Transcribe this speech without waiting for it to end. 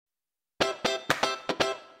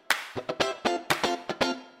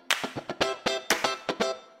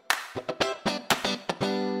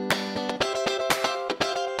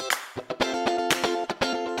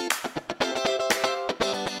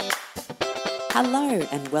Hello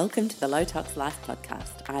and welcome to the Low Tox Life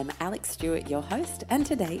podcast. I'm Alex Stewart, your host, and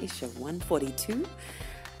today is show 142,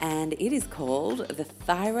 and it is called The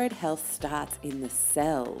Thyroid Health Starts in the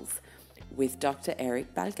Cells with Dr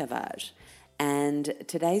Eric Balcavage. And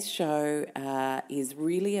today's show is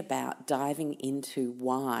really about diving into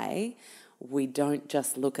why we don't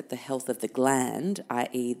just look at the health of the gland,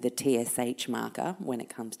 i.e. the TSH marker when it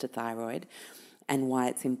comes to thyroid, and why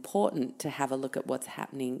it's important to have a look at what's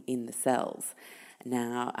happening in the cells.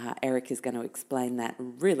 Now, Eric is going to explain that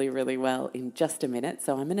really, really well in just a minute,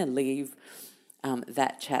 so I'm going to leave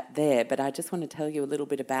that chat there, but I just want to tell you a little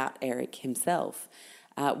bit about Eric himself.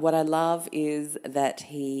 What I love is that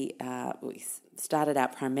he started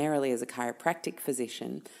out primarily as a chiropractic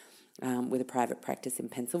physician with a private practice in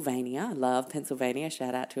Pennsylvania. I love Pennsylvania.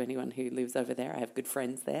 Shout out to anyone who lives over there. I have good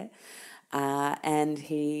friends there. And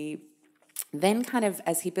he then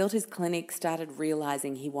as he built his clinic, started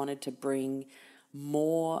realizing he wanted to bring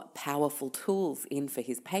more powerful tools in for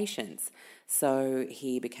his patients. So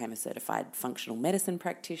he became a certified functional medicine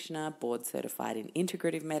practitioner, board certified in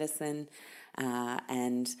integrative medicine,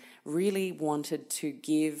 and really wanted to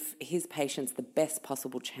give his patients the best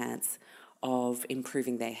possible chance of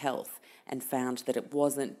improving their health, and found that it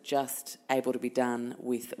wasn't just able to be done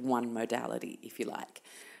with one modality, if you like.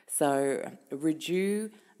 So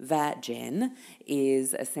Rejuvagen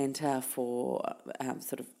is a centre for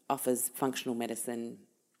offers functional medicine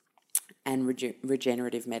and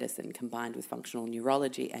regenerative medicine combined with functional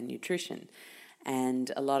neurology and nutrition.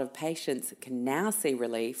 And a lot of patients can now see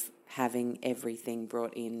relief having everything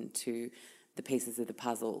brought into the pieces of the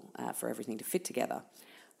puzzle for everything to fit together.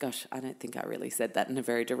 Gosh, I don't think I really said that in a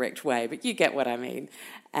very direct way, but you get what I mean.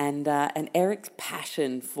 And Eric's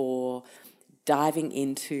passion for diving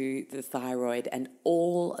into the thyroid and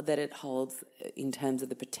all that it holds in terms of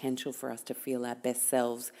the potential for us to feel our best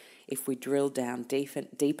selves if we drill down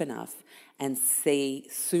deep enough and see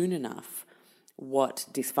soon enough what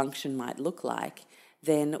dysfunction might look like,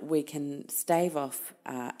 then we can stave off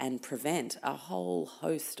and prevent a whole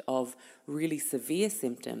host of really severe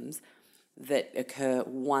symptoms that occur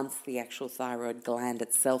once the actual thyroid gland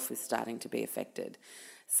itself is starting to be affected.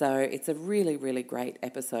 So it's a really, really great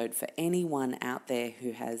episode for anyone out there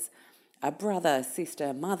who has a brother,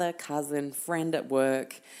 sister, mother, cousin, friend at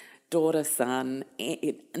work, daughter, son,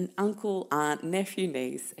 an uncle, aunt, nephew,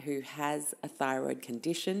 niece who has a thyroid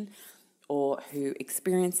condition or who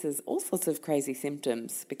experiences all sorts of crazy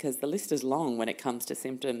symptoms, because the list is long when it comes to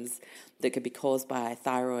symptoms that could be caused by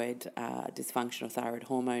thyroid dysfunction or thyroid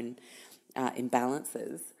hormone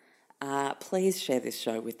imbalances. Please share this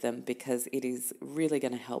show with them, because it is really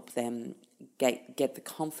going to help them get the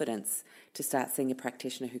confidence to start seeing a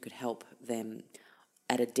practitioner who could help them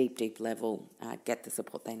at a deep, deep level get the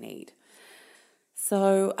support they need.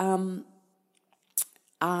 So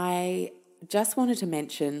I just wanted to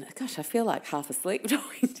mention, gosh, I feel like half asleep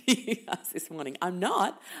talking to you guys this morning. I'm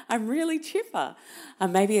not. I'm really chipper.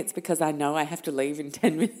 Maybe it's because I know I have to leave in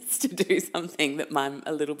 10 minutes to do something that I'm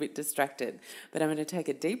a little bit distracted. But I'm going to take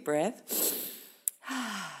a deep breath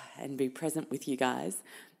and be present with you guys,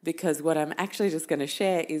 because what I'm actually just going to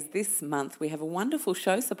share is this month we have a wonderful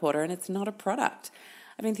show supporter, and it's not a product.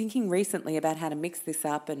 I've been thinking recently about how to mix this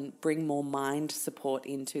up and bring more mind support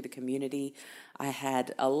into the community. I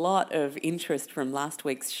had a lot of interest from last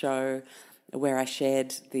week's show where I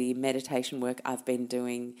shared the meditation work I've been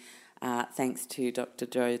doing thanks to Dr.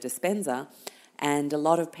 Joe Dispenza. And a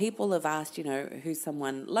lot of people have asked, who's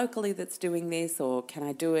someone locally that's doing this, or can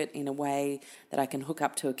I do it in a way that I can hook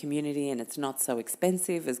up to a community and it's not so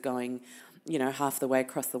expensive as going, half the way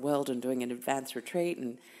across the world and doing an advanced retreat,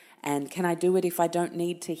 and can I do it if I don't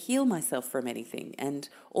need to heal myself from anything? And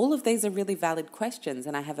all of these are really valid questions.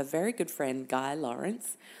 And I have a very good friend, Guy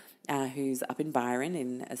Lawrence, who's up in Byron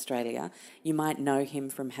in Australia. You might know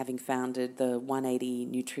him from having founded the 180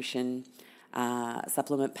 Nutrition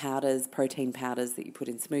supplement powders, protein powders that you put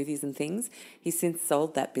in smoothies and things. He's since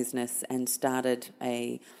sold that business and started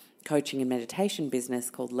a coaching and meditation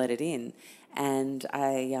business called Let It In. And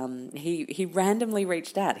he randomly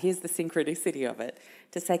reached out, here's the synchronicity of it,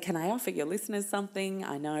 to say, can I offer your listeners something?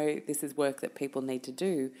 I know this is work that people need to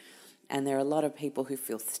do, and there are a lot of people who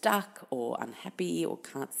feel stuck or unhappy or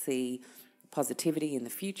can't see positivity in the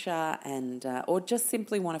future, and or just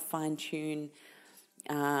simply want to fine-tune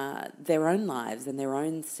their own lives and their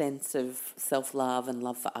own sense of self-love and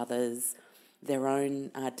love for others, their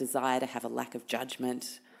own desire to have a lack of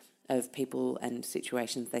judgment of people and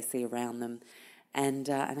situations they see around them. And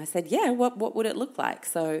I said, yeah, what would it look like?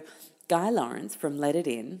 So Guy Lawrence from Let It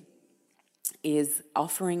In is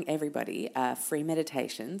offering everybody a free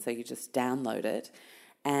meditation, so you just download it,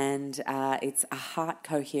 and it's a heart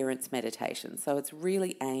coherence meditation. So it's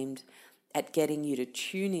really aimed at getting you to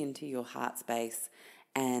tune into your heart space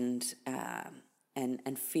and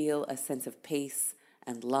feel a sense of peace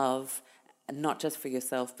and love, not just for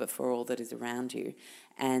yourself, but for all that is around you.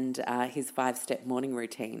 And his 5-step morning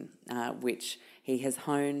routine, which he has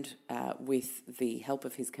honed with the help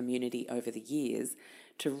of his community over the years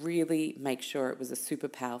to really make sure it was a super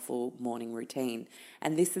powerful morning routine.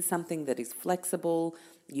 And this is something that is flexible.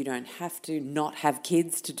 You don't have to not have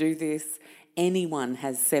kids to do this. Anyone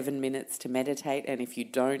has 7 minutes to meditate, and if you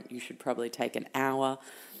don't, you should probably take an hour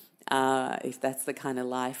if that's the kind of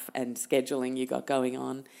life and scheduling you got going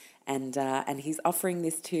on. And he's offering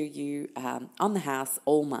this to you on the house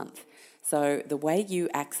all month. So the way you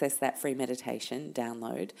access that free meditation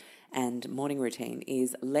download and morning routine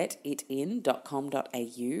is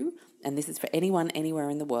letitin.com.au, and this is for anyone anywhere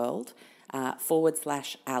in the world,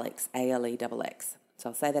 /Alex, ALEXX. So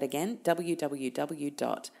I'll say that again,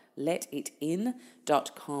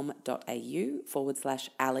 www.letitin.com.au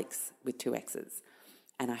 /Alex with 2 X's.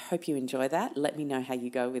 And I hope you enjoy that. Let me know how you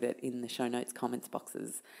go with it in the show notes, comments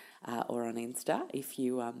boxes, or on Insta if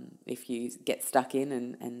you get stuck in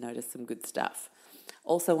and notice some good stuff.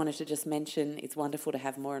 Also wanted to just mention it's wonderful to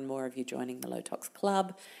have more and more of you joining the Low Tox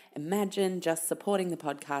Club. Imagine just supporting the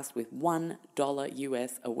podcast with $1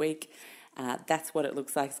 US a week. That's what it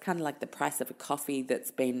looks like. It's kind of like the price of a coffee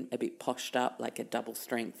that's been a bit poshed up, like a double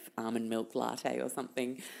strength almond milk latte or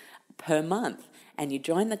something, per month. And you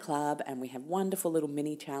join the club, and we have wonderful little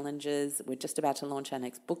mini challenges. We're just about to launch our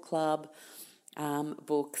next book club,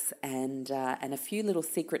 books, and a few little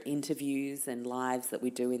secret interviews and lives that we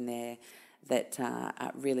do in there that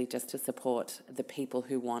are really just to support the people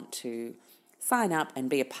who want to sign up and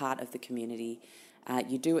be a part of the community.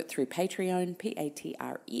 You do it through Patreon,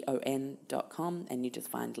 patreon.com, and you just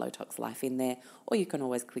find Low Tox Life in there, or you can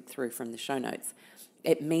always click through from the show notes.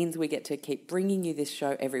 It means we get to keep bringing you this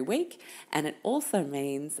show every week, and it also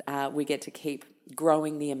means we get to keep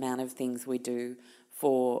growing the amount of things we do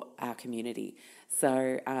for our community.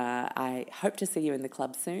 So I hope to see you in the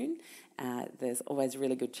club soon. There's always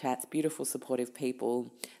really good chats, beautiful, supportive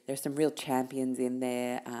people. There's some real champions in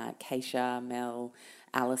there, Keisha, Mel,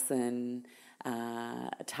 Alison,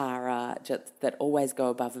 Tara, just that always go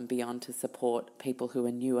above and beyond to support people who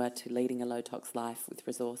are newer to leading a low tox life with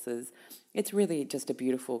resources. It's really just a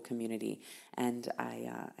beautiful community, and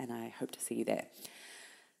I hope to see you there.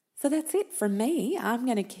 So that's it from me. I'm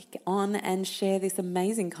going to kick on and share this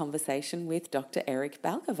amazing conversation with Dr. Eric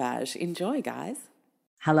Balcavage. Enjoy, guys.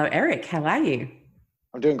 Hello, Eric. How are you?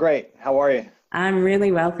 I'm doing great. How are you? I'm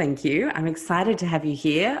really well, thank you. I'm excited to have you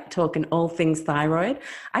here talking all things thyroid.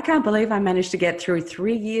 I can't believe I managed to get through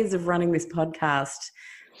 3 years of running this podcast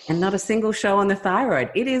and not a single show on the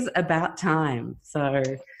thyroid. It is about time. So,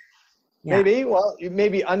 yeah.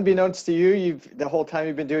 Maybe unbeknownst to you, the whole time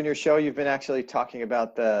you've been doing your show, you've been actually talking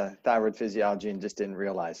about the thyroid physiology and just didn't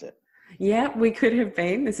realize it. Yeah, we could have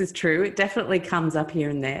been. This is true. It definitely comes up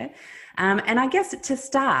here and there. And I guess to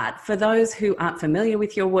start, for those who aren't familiar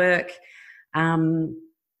with your work, I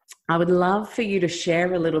would love for you to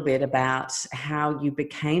share a little bit about how you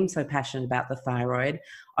became so passionate about the thyroid.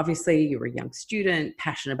 Obviously, you were a young student,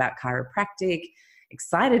 passionate about chiropractic,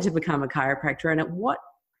 excited to become a chiropractor. And at what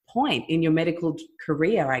point in your medical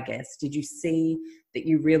career, I guess, did you see that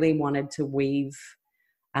you really wanted to weave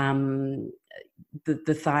the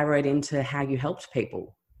thyroid into how you helped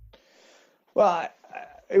people? Well,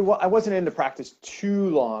 I wasn't into practice too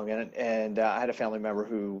long, and I had a family member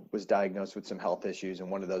who was diagnosed with some health issues, and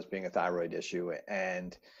one of those being a thyroid issue.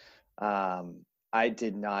 And I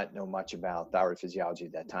did not know much about thyroid physiology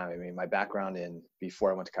at that time. I mean, my background before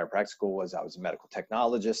I went to chiropractic school was I was a medical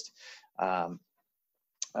technologist. I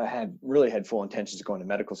had full intentions of going to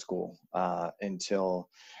medical school until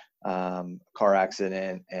car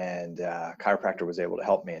accident, and chiropractor was able to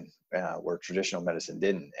help me, where traditional medicine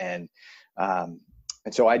didn't. And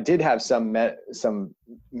so I did have some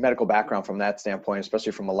medical background from that standpoint,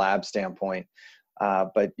 especially from a lab standpoint.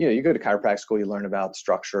 But you go to chiropractic school, you learn about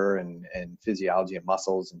structure and physiology and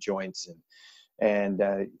muscles and joints, and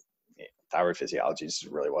thyroid physiology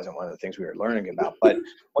really wasn't one of the things we were learning about. But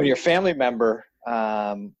when your family member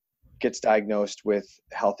gets diagnosed with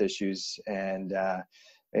health issues, and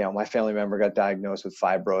my family member got diagnosed with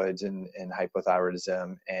fibroids and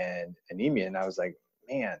hypothyroidism and anemia, and I was like,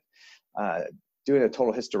 man. Doing a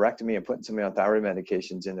total hysterectomy and putting somebody on thyroid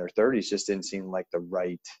medications in their 30s just didn't seem like the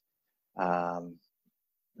right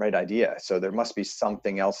idea. So there must be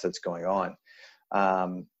something else that's going on.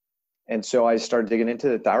 And so I started digging into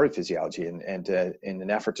the thyroid physiology and in an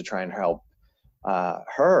effort to try and help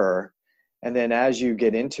her. And then as you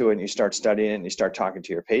get into it and you start studying it and you start talking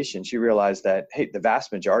to your patients, you realize that, hey, the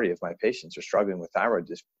vast majority of my patients are struggling with thyroid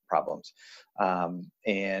problems.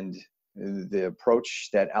 And the approach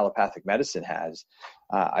that allopathic medicine has,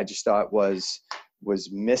 I just thought was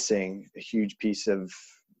missing a huge piece of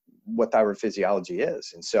what thyroid physiology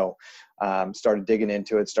is. And so started digging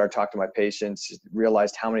into it, started talking to my patients,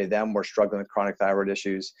 realized how many of them were struggling with chronic thyroid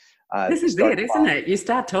issues. This is it, isn't it? You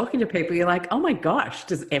start talking to people, you're like, oh my gosh,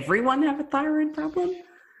 does everyone have a thyroid problem?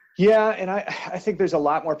 Yeah, and I think there's a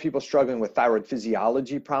lot more people struggling with thyroid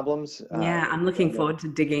physiology problems. Yeah, I'm looking forward to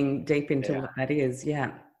digging deep into what that is.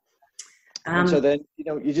 Yeah. And so then,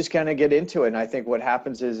 you just kind of get into it. And I think what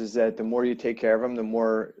happens is that the more you take care of them, the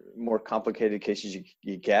more complicated cases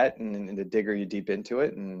you get, and the digger you deep into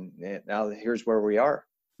it. And now here's where we are.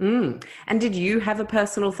 And did you have a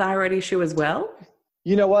personal thyroid issue as well?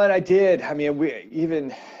 You know what? I did. I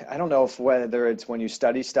mean, I don't know whether it's when you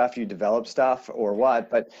study stuff, you develop stuff or what,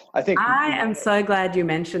 but I think I am so glad you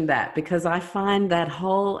mentioned that, because I find that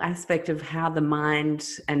whole aspect of how the mind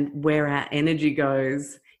and where our energy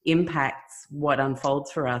goes impacts what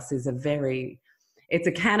unfolds for us is it's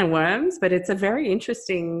a can of worms, but it's a very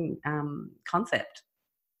interesting concept.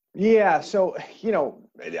 Yeah. So,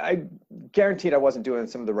 I guaranteed I wasn't doing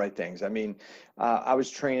some of the right things. I mean, I was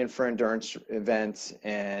training for endurance events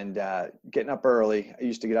and getting up early. I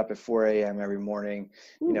used to get up at 4 a.m. every morning.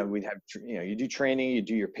 We'd have, you do training, you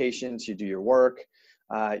do your patients, you do your work,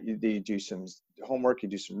 you do some homework, you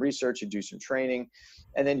do some research, you do some training,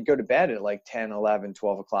 and then you go to bed at like 10, 11,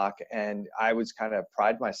 12 o'clock. And I was kind of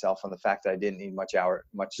pride myself on the fact that I didn't need much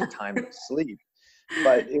time to sleep.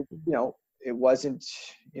 But it wasn't,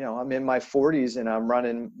 I'm in my 40s and I'm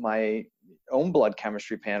running my own blood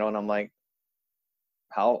chemistry panel, and I'm like,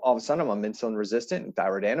 how all of a sudden I'm insulin resistant and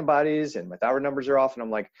thyroid antibodies and my thyroid numbers are off. And I'm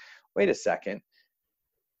like, wait a second,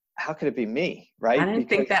 how could it be me? Right? I don't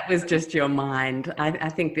think that was just your mind. I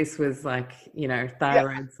think this was like,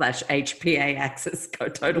 thyroid / HPA axis go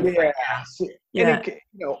total. Yeah. Yeah.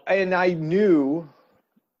 And I knew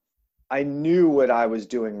what I was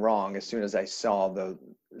doing wrong as soon as I saw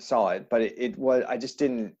it, but I just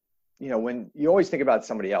didn't, when you always think about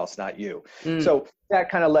somebody else, not you. So that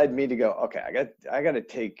kind of led me to go, okay, I got to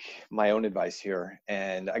take my own advice here,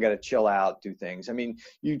 and I got to chill out, do things. I mean,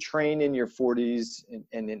 you train in your 40s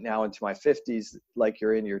and now into my 50s, like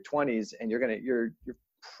you're in your 20s, and you're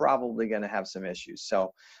probably going to have some issues.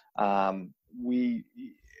 So it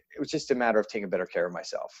was just a matter of taking better care of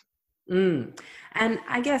myself. And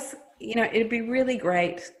I guess, it'd be really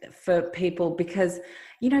great for people because,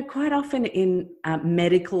 quite often in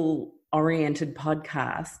medical oriented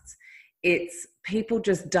podcasts, it's people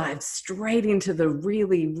just dive straight into the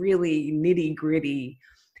really, really nitty gritty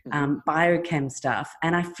biochem stuff.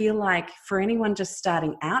 And I feel like for anyone just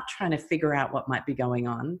starting out, trying to figure out what might be going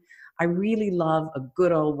on, I really love a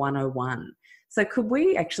good old 101. So could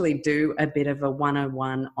we actually do a bit of a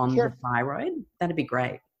 101 on the thyroid? That'd be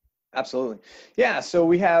great. Absolutely. Yeah. So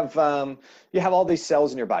we have, you have all these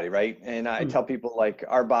cells in your body, right? And I tell people, like,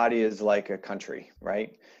 our body is like a country,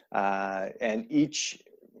 right? And each,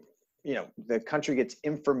 the country gets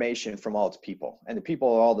information from all its people, and the people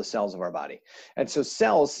are all the cells of our body. And so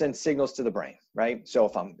cells send signals to the brain, right? So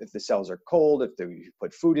if the cells are cold, if you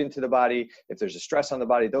put food into the body, if there's a stress on the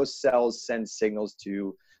body, those cells send signals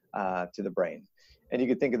to the brain. And you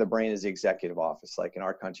could think of the brain as the executive office. Like in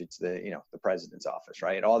our country, it's the president's office,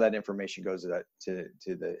 right? All that information goes to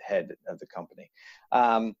the head of the company.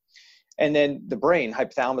 And then the brain,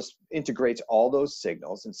 hypothalamus, integrates all those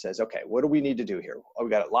signals and says, okay, what do we need to do here? Oh, we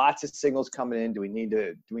got lots of signals coming in. Do we need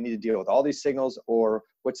to deal with all these signals, or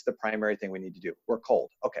what's the primary thing we need to do? We're cold.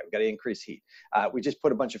 Okay, we got to increase heat. We just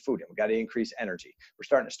put a bunch of food in. We got to increase energy. We're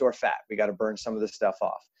starting to store fat. We got to burn some of this stuff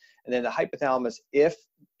off. And then the hypothalamus, if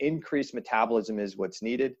increased metabolism is what's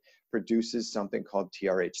needed, produces something called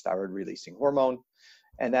TRH, thyroid releasing hormone.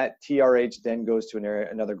 And that TRH then goes to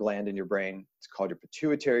another gland in your brain. It's called your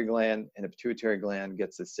pituitary gland. And the pituitary gland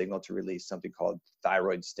gets the signal to release something called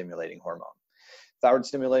thyroid stimulating hormone. Thyroid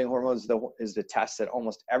stimulating hormone is the test that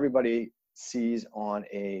almost everybody sees on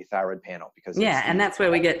a thyroid panel. And that's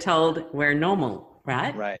where we get told we're normal,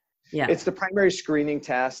 right? Right. Yeah. It's the primary screening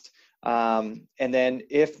test. And then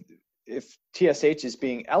if TSH is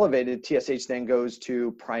being elevated, TSH then goes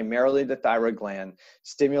to primarily the thyroid gland,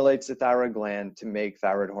 stimulates the thyroid gland to make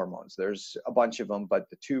thyroid hormones. There's a bunch of them, but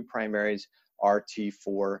the two primaries are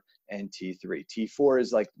T4 and T3. T4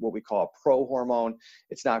 is like what we call a pro-hormone.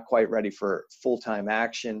 It's not quite ready for full-time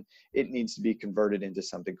action. It needs to be converted into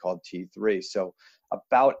something called T3. So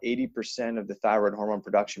about 80% of the thyroid hormone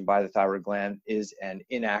production by the thyroid gland is an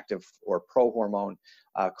inactive or pro-hormone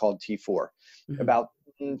called T4. About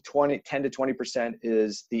 10 to 20%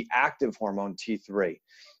 is the active hormone T3.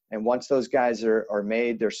 And once those guys are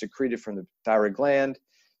made, they're secreted from the thyroid gland.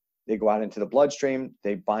 They go out into the bloodstream.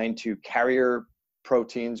 They bind to carrier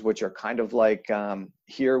proteins, which are kind of like,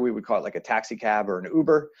 here we would call it like a taxi cab or an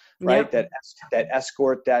Uber, right? Yep. That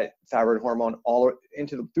escort that thyroid hormone all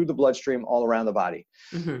through the bloodstream all around the body.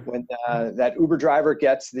 When that Uber driver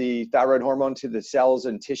gets the thyroid hormone to the cells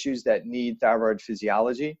and tissues that need thyroid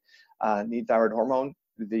physiology, need thyroid hormone,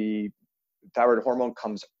 the thyroid hormone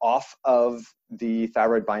comes off of the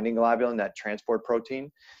thyroid binding globulin, that transport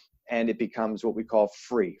protein, and it becomes what we call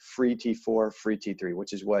free T4, free T3,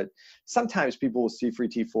 which is what sometimes people will see free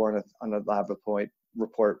T4 on a lab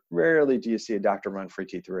report. Rarely do you see a doctor run free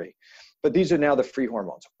T3. But these are now the free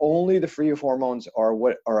hormones. Only the free hormones are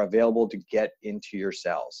what are available to get into your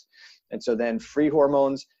cells. And so then free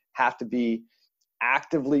hormones have to be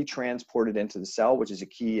actively transported into the cell, which is a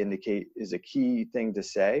key thing to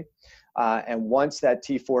say. And once that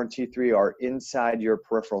T4 and T3 are inside your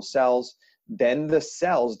peripheral cells, then the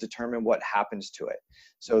cells determine what happens to it.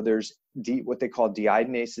 So there's what they call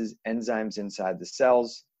deiodinases, enzymes inside the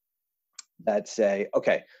cells that say,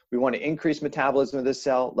 okay, we want to increase metabolism of this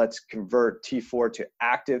cell. Let's convert T4 to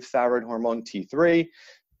active thyroid hormone T3.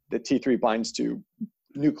 The T3 binds to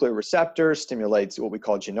nuclear receptors, stimulates what we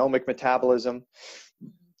call genomic metabolism.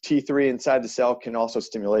 T3 inside the cell can also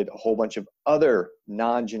stimulate a whole bunch of other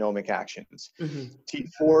non-genomic actions.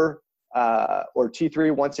 T4 or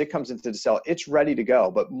T3, once it comes into the cell, it's ready to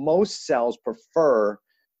go. But most cells prefer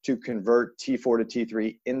to convert T4 to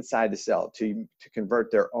T3 inside the cell, to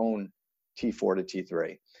convert their own T4 to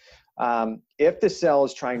T3. If the cell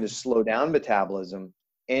is trying to slow down metabolism,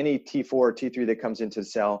 any T4 or T3 that comes into the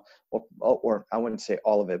cell, or I wouldn't say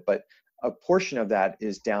all of it, but a portion of that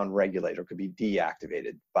is downregulated or could be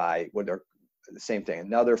deactivated by what are the same thing,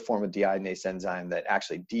 another form of deiodinase enzyme that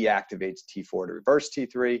actually deactivates T4 to reverse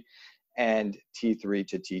T3 and T3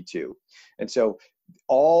 to T2. And so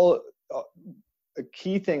a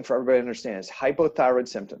key thing for everybody to understand is hypothyroid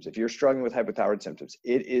symptoms. If you're struggling with hypothyroid symptoms,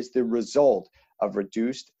 it is the result of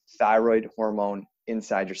reduced thyroid hormone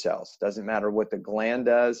inside your cells. Doesn't matter what the gland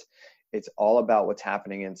does. It's all about what's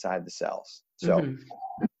happening inside the cells. So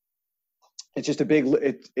it's just a big,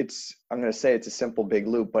 I'm going to say it's a simple big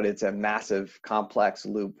loop, but it's a massive complex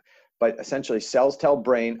loop. But essentially cells tell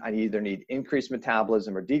brain, I either need increased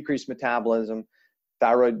metabolism or decreased metabolism.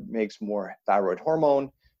 Thyroid makes more thyroid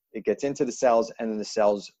hormone. It gets into the cells, and then the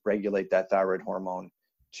cells regulate that thyroid hormone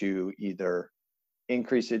to either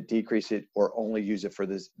increase it, decrease it, or only use it for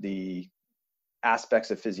the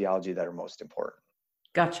aspects of physiology that are most important.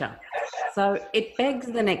 Gotcha. So it begs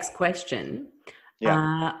the next question.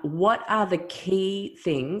 Yeah. What are the key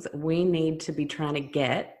things we need to be trying to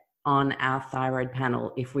get on our thyroid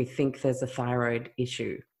panel if we think there's a thyroid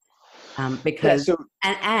issue? Because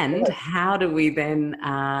how do we then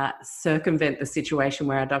circumvent the situation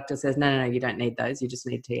where our doctor says, no, you don't need those, you just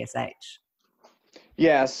need TSH?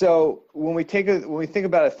 Yeah. So when we think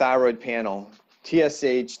about a thyroid panel,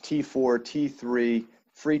 TSH, T4, T3,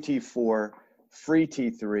 free T4, free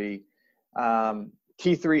T3,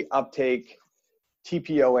 T3 uptake,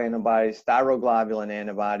 TPO antibodies, thyroglobulin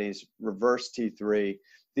antibodies, reverse T3.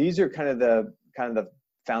 These are kind of the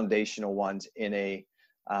foundational ones in a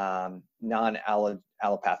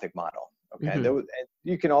non-allopathic model. Okay.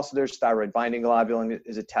 You can also, there's thyroid binding globulin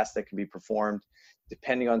is a test that can be performed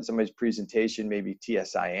depending on somebody's presentation, maybe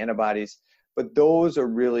TSI antibodies, but those are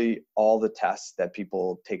really all the tests that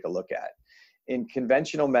people take a look at. In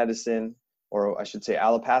conventional medicine, or I should say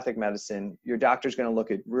allopathic medicine, your doctor's going to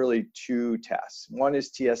look at really two tests. One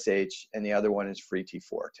is TSH and the other one is free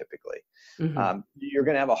T4 typically. You're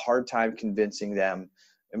going to have a hard time convincing them,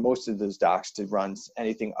 and most of those docs, to run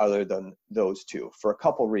anything other than those two for a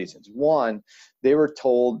couple reasons. One, they were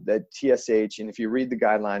told that TSH, and if you read the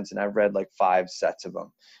guidelines, and I've read like 5 sets of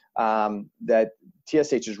them, that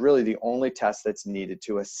TSH is really the only test that's needed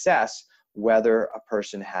to assess whether a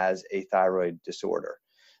person has a thyroid disorder.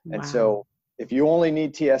 Wow. And so if you only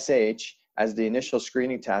need TSH as the initial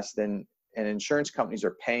screening test, then and insurance companies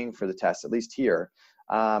are paying for the test, at least here,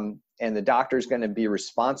 and the doctor is going to be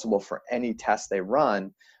responsible for any test they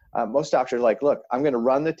run. Most doctors are like, look, I'm going to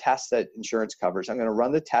run the test that insurance covers. I'm going to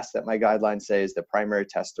run the test that my guidelines say is the primary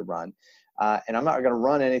test to run. And I'm not going to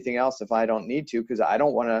run anything else if I don't need to, because I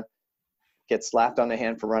don't want to get slapped on the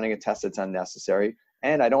hand for running a test that's unnecessary.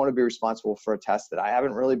 And I don't want to be responsible for a test that I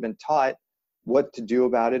haven't really been taught what to do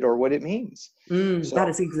about it or what it means. That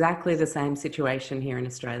is exactly the same situation here in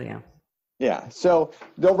Australia. Yeah, so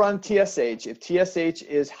they'll run TSH. If TSH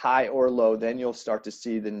is high or low, then you'll start to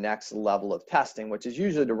see the next level of testing, which is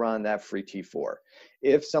usually to run that free T4.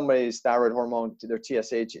 If somebody's thyroid hormone, their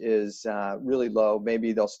TSH is really low,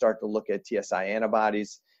 maybe they'll start to look at TSI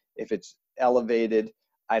antibodies. If it's elevated,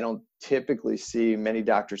 I don't typically see many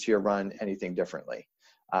doctors here run anything differently.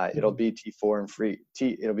 It'll be T4 and free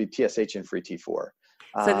it'll be TSH and free T4.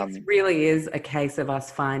 So this really is a case of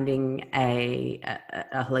us finding a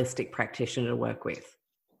holistic practitioner to work with.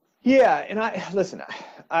 Yeah, and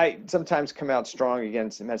I sometimes come out strong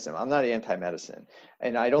against medicine. I'm not anti-medicine,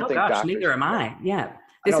 and I don't think doctors. Neither am I. Yeah,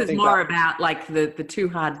 this is more about like the too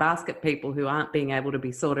hard basket people who aren't being able to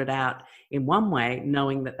be sorted out in one way,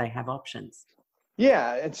 knowing that they have options.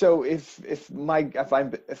 Yeah, and so if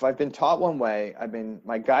I've been taught one way,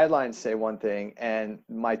 my guidelines say one thing, and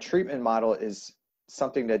my treatment model is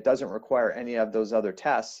something that doesn't require any of those other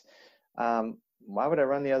tests, why would I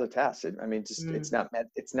run the other tests?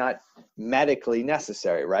 It's not medically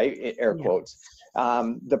necessary, right? Air quotes.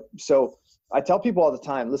 So I tell people all the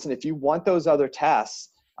time, listen, if you want those other tests,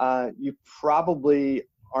 you probably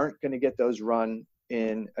aren't going to get those run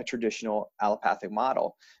in a traditional allopathic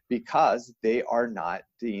model because they are not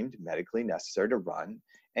deemed medically necessary to run.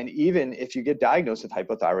 And even if you get diagnosed with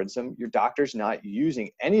hypothyroidism, your doctor's not using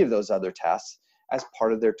any of those other tests as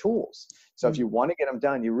part of their tools. So if you want to get them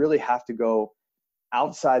done, you really have to go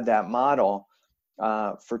outside that model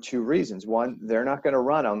for two reasons. One, they're not going to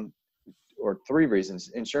run them, or three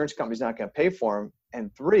reasons. Insurance company's not going to pay for them.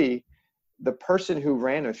 And three, the person who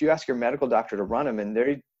ran them, if you ask your medical doctor to run them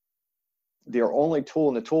and their only tool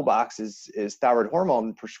in the toolbox is thyroid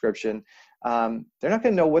hormone prescription, they're not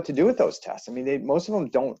going to know what to do with those tests. I mean, most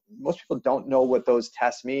people don't know what those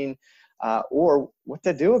tests mean. Or what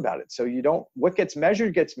to do about it. So what gets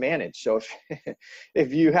measured gets managed. So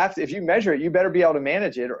if you measure it, you better be able to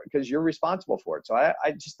manage it because you're responsible for it. So I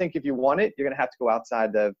just think if you want it, you're going to have to go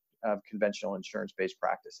outside the conventional insurance-based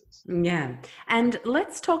practices. Yeah. And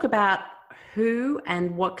let's talk about who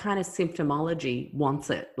and what kind of symptomology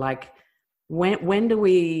wants it. Like when do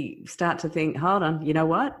we start to think, hold on, you know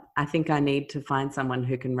what? I think I need to find someone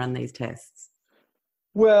who can run these tests.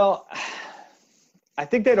 Well, I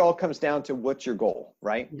think that all comes down to what's your goal,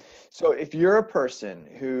 right? So if you're a person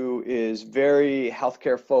who is very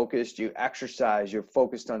healthcare focused, you exercise, you're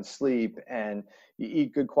focused on sleep, and you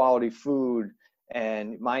eat good quality food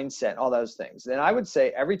and mindset, all those things, then I would say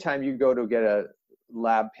every time you go to get a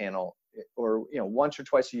lab panel, or once or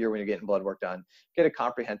twice a year when you're getting blood work done, get a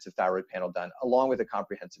comprehensive thyroid panel done along with a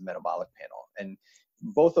comprehensive metabolic panel. And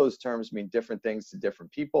both those terms mean different things to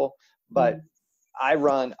different people, but I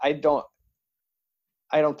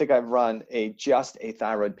don't think I've run just a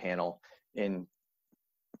thyroid panel in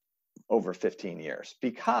over 15 years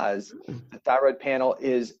because the thyroid panel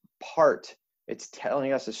is it's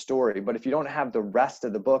telling us a story. But if you don't have the rest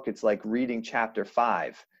of the book, it's like reading chapter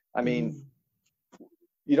 5. I mean,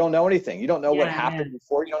 you don't know anything. You don't know what happened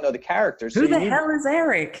before. You don't know the characters. Who the hell is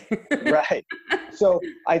Eric? Right. So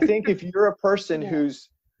I think if you're a person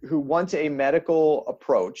who wants a medical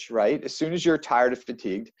approach, right? As soon as you're tired or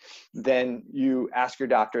fatigued, then you ask your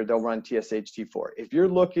doctor, they'll run TSH T4. If you're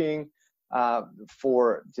looking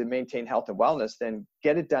to maintain health and wellness, then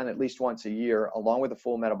get it done at least once a year, along with a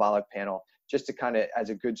full metabolic panel, just to kind of as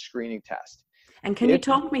a good screening test. And can you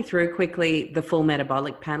talk me through quickly the full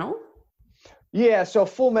metabolic panel? Yeah, so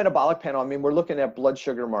full metabolic panel, I mean, we're looking at blood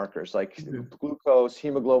sugar markers like glucose,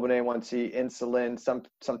 hemoglobin A1C, insulin.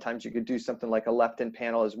 Sometimes you could do something like a leptin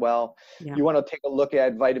panel as well. Yeah. You want to take a look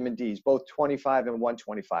at vitamin Ds, both 25 and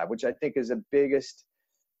 125, which I think is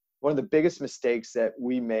one of the biggest mistakes that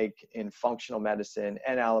we make in functional medicine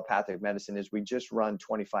and allopathic medicine is we just run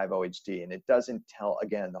 25 OHD, and it doesn't tell,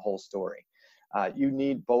 again, the whole story. You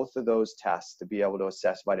need both of those tests to be able to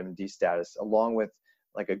assess vitamin D status, along with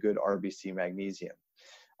like a good RBC magnesium.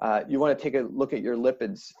 You want to take a look at your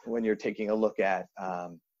lipids when you're taking a look at a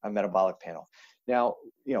metabolic panel. Now,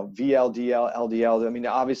 VLDL, LDL, I mean,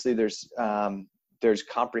 obviously there's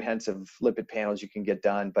comprehensive lipid panels you can get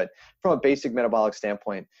done, but from a basic metabolic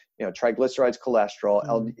standpoint, triglycerides, cholesterol,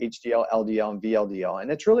 HDL, LDL, and VLDL.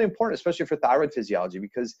 And it's really important, especially for thyroid physiology,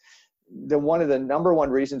 because one of the number one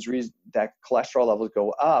reasons that cholesterol levels go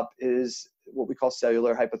up is what we call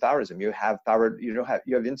cellular hypothyroidism. You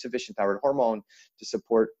have insufficient thyroid hormone to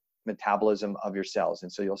support metabolism of your cells,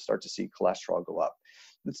 and so you'll start to see cholesterol go up.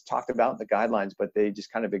 It's talked about in the guidelines, but they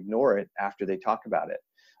just kind of ignore it after they talk about it.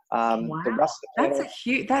 Wow,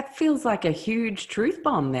 that feels like a huge truth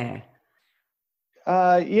bomb there.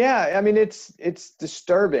 Yeah, I mean, it's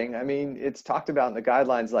disturbing. I mean, it's talked about in the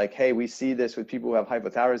guidelines, like, hey, we see this with people who have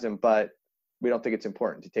hypothyroidism, but we don't think it's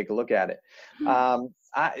important to take a look at it.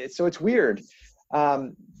 So it's weird.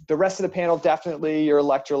 The rest of the panel, definitely your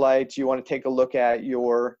electrolytes. You want to take a look at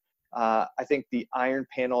your, I think the iron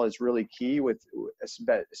panel is really key, with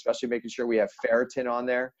especially making sure we have ferritin on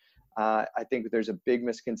there. I think there's a big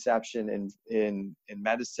misconception in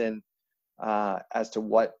medicine as to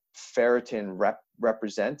what ferritin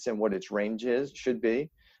represents and what its range should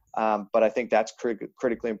be. But I think that's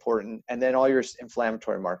critically important. And then all your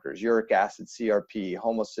inflammatory markers, uric acid, CRP,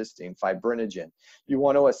 homocysteine, fibrinogen. You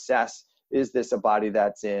want to assess, is this a body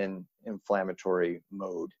that's in inflammatory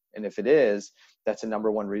mode? And if it is, that's the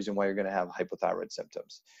number one reason why you're going to have hypothyroid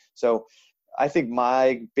symptoms. So I think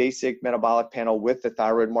my basic metabolic panel with the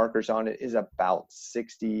thyroid markers on it is about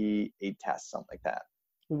 68 tests, something like that.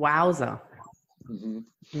 Wowza. Mm-hmm.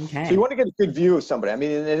 Okay. So you want to get a good view of somebody. I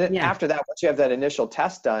mean, and then after that, once you have that initial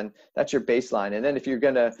test done, that's your baseline. And then if you're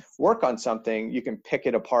going to work on something, you can pick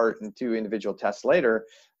it apart into individual tests later.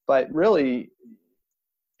 But really,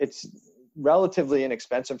 it's relatively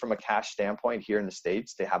inexpensive from a cash standpoint here in the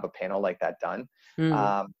States to have a panel like that done.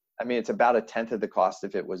 I mean, it's about 1/10 of the cost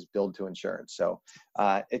if it was billed to insurance. So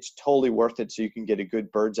it's totally worth it, so you can get a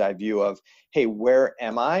good bird's eye view of, hey, where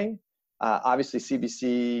am I? Obviously,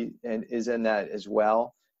 CBC is in that as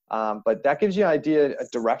well. But that gives you an idea, a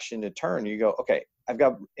direction to turn. You go, okay, I've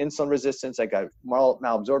got insulin resistance. I got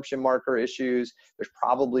malabsorption marker issues. There's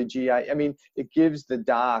probably GI. I mean, it gives the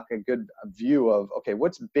doc a good view of, okay,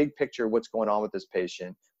 what's big picture, what's going on with this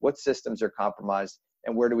patient, what systems are compromised,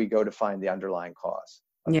 and where do we go to find the underlying cause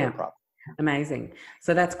of their problem. Amazing.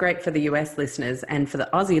 So that's great for the US listeners, and for the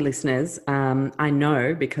Aussie listeners. I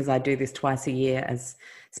know, because I do this twice a year,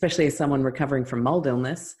 especially as someone recovering from mold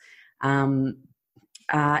illness.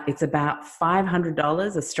 It's about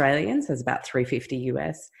 $500 Australian, so it's about $350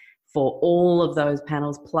 US for all of those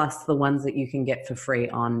panels, plus the ones that you can get for free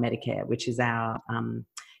on Medicare, which is our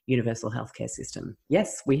universal healthcare system.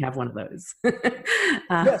 Yes, we have one of those.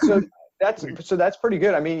 Yeah, so that's pretty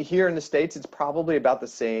good. I mean, here in the States, it's probably about the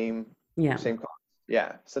same. Same cost.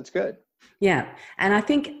 Yeah, so it's good. Yeah, and I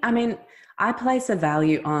think, I mean, I place a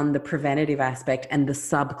value on the preventative aspect and the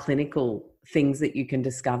subclinical things that you can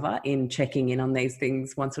discover in checking in on these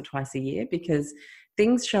things once or twice a year, because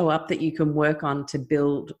things show up that you can work on to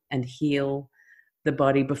build and heal the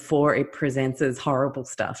body before it presents as horrible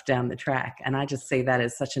stuff down the track. And I just see that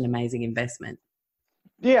as such an amazing investment.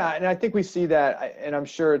 Yeah, and I think we see that, and I'm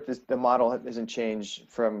sure the model hasn't changed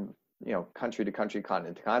from country to country,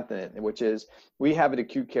 continent to continent, which is we have an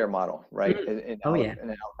acute care model, right? In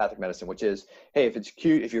allopathic medicine, which is, hey, if it's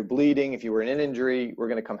acute, if you're bleeding, if you were in an injury, we're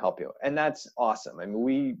going to come help you. And that's awesome. I mean,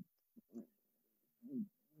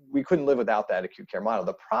 we couldn't live without that acute care model.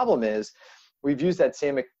 The problem is we've used that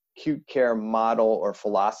same acute care model or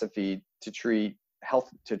philosophy to treat health,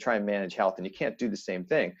 to try and manage health, and you can't do the same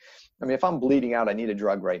thing. I mean, if I'm bleeding out, I need a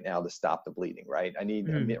drug right now to stop the bleeding, right? I need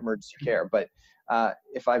emergency care. But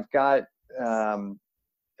if I've got a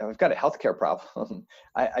healthcare problem,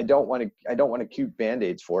 I don't want acute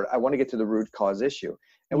band-aids for it. I want to get to the root cause issue,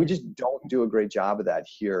 and we just don't do a great job of that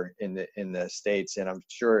here in the States. And I'm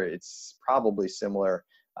sure it's probably similar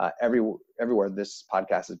everywhere this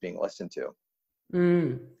podcast is being listened to.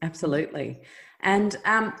 Absolutely. And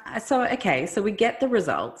so we get the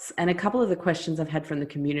results, and a couple of the questions I've had from the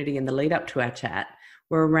community in the lead up to our chat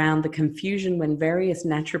were around the confusion when various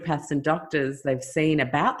naturopaths and doctors they've seen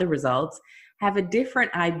about the results have a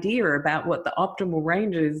different idea about what the optimal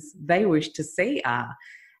ranges they wish to see are.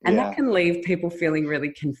 And that can leave people feeling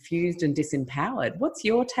really confused and disempowered. What's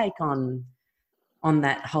your take on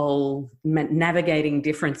that whole navigating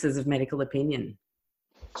differences of medical opinion?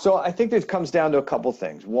 So I think this comes down to a couple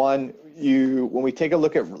things. One, when we take a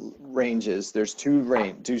look at ranges, there's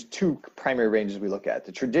two primary ranges we look at.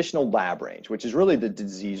 The traditional lab range, which is really the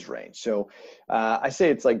disease range. So I say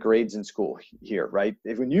it's like grades in school here, right?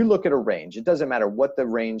 When you look at a range, it doesn't matter what the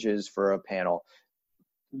range is for a panel.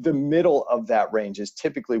 The middle of that range is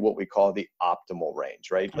typically what we call the optimal range,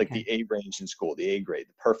 right? Okay. Like the A range in school, the A grade,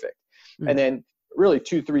 the perfect. And then really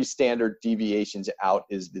 2-3 standard deviations out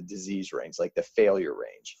is the disease range, like the failure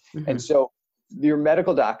range. And so your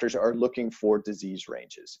medical doctors are looking for disease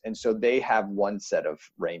ranges. And so they have one set of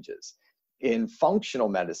ranges. In functional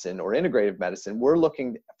medicine or integrative medicine, we're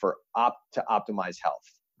looking for to optimize health,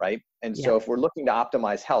 right? And so if we're looking to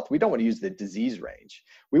optimize health, we don't want to use the disease range.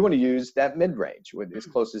 We want to use that mid-range as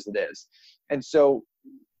close as it is. And so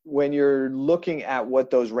when you're looking at what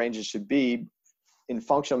those ranges should be, in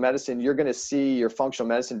functional medicine, you're going to see your functional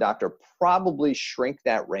medicine doctor probably shrink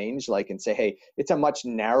that range, like, and say, hey, it's a much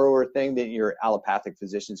narrower thing than your allopathic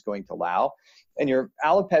physician is going to allow. And your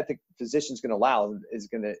allopathic physician is going to allow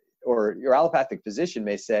or your allopathic physician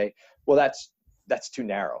may say, well, that's too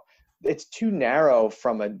narrow. It's too narrow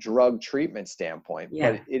from a drug treatment standpoint,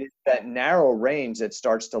 but it is that narrow range that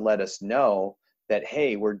starts to let us know that,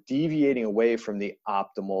 hey, we're deviating away from the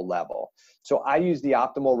optimal level. So I use the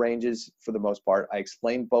optimal ranges for the most part. I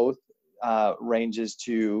explain both ranges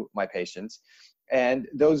to my patients, and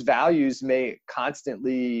those values may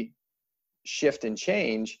constantly shift and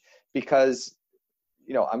change because,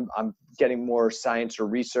 you know, I'm getting more science or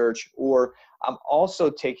research, or I'm also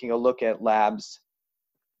taking a look at labs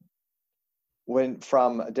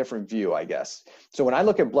from a different view, I guess. So when I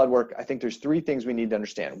look at blood work, I think there's three things we need to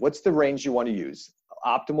understand. What's the range you want to use?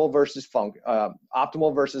 Optimal versus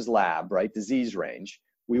lab, right? Disease range.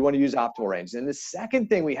 We want to use optimal range. And the second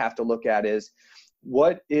thing we have to look at is,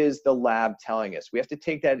 what is the lab telling us? We have to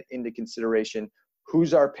take that into consideration.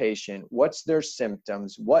 Who's our patient? What's their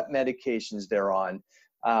symptoms? What medications they're on?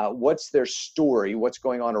 What's their story? What's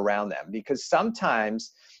going on around them? Because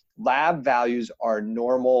sometimes lab values are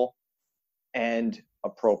normal and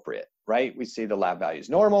appropriate, right? We see the lab value is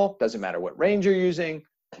normal, doesn't matter what range you're using,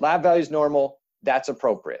 lab value is normal, that's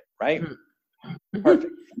appropriate, right?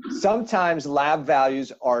 Perfect. Sometimes lab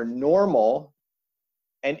values are normal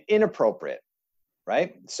and inappropriate,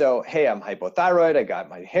 right? So, hey, I'm hypothyroid, I got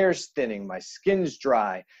my hair's thinning, my skin's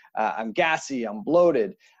dry, I'm gassy, I'm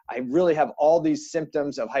bloated, I really have all these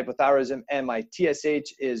symptoms of hypothyroidism, and my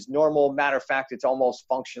TSH is normal. Matter of fact, it's almost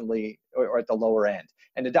functionally or at the lower end.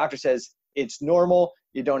 And the doctor says, it's normal,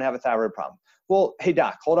 you don't have a thyroid problem. Well, hey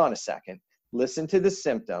doc, hold on a second. Listen to the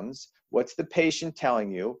symptoms. What's the patient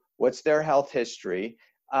telling you? What's their health history?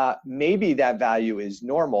 Maybe that value is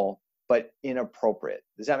normal, but inappropriate.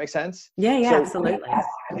 Does that make sense? Yeah, So absolutely.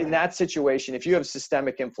 In that situation, if you have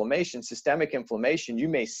systemic inflammation, you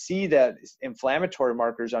may see that inflammatory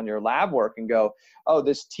markers on your lab work and go, oh,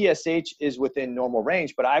 this TSH is within normal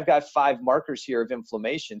range, but I've got 5 markers here of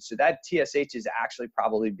inflammation. So that TSH is actually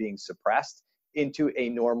probably being suppressed into a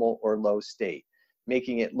normal or low state,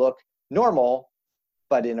 making it look normal,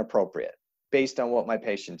 but inappropriate based on what my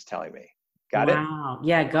patient's telling me. Got it? Wow.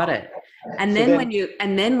 Yeah, got it. And then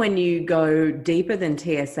when you go deeper than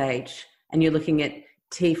TSH and you're looking at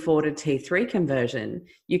T4 to T3 conversion,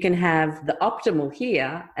 you can have the optimal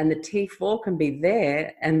here and the T4 can be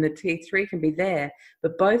there and the T3 can be there,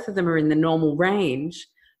 but both of them are in the normal range,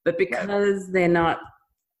 but because they're not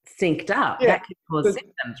synced up, that can cause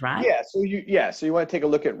symptoms, right? So you want to take a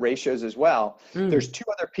look at ratios as well. There's 2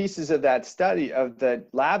 other pieces of that study, of the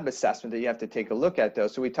lab assessment, that you have to take a look at though.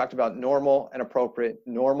 So we talked about normal and appropriate,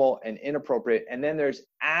 normal and inappropriate, and then there's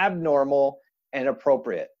abnormal and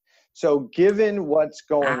appropriate. So given what's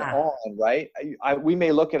going on, right, we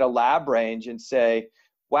may look at a lab range and say,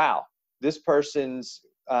 wow, this person's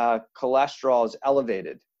cholesterol is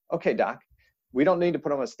elevated. Okay, doc, we don't need to put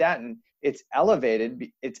them on a statin. It's elevated,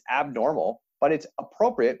 it's abnormal, but it's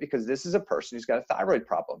appropriate because this is a person who's got a thyroid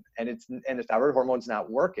problem, and the thyroid hormone's not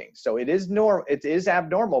working. So it is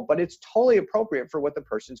abnormal, but it's totally appropriate for what the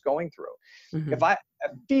person's going through. If a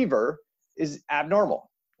fever is abnormal,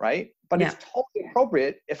 right? But it's totally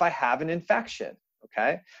appropriate if I have an infection,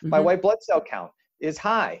 okay? My white blood cell count is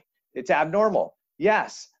high. It's abnormal.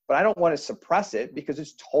 Yes, but I don't want to suppress it because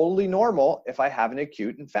it's totally normal if I have an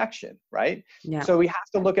acute infection, right? Yeah. So we have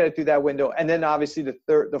to look at it through that window. And then obviously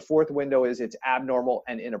the fourth window is it's abnormal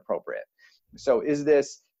and inappropriate. So is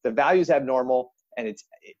this, the value is abnormal and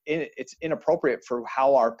it's inappropriate for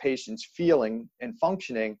how our patient's feeling and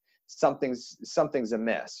functioning, something's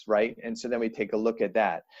amiss, right? And so then we take a look at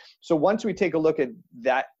that. So once we take a look at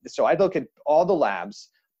that, so I look at all the labs.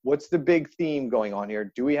 What's the big theme going on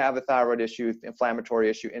here? Do we have a thyroid issue, inflammatory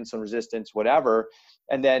issue, insulin resistance, whatever?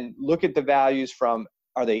 And then look at the values from,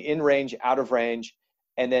 are they in range, out of range?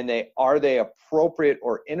 And then are they appropriate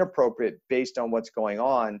or inappropriate based on what's going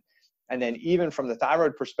on? And then even from the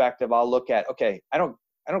thyroid perspective, I'll look at, okay, I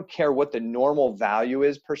don't care what the normal value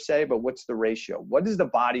is per se, but what's the ratio? What is the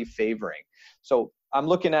body favoring? So I'm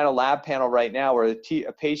looking at a lab panel right now where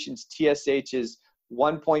a patient's TSH is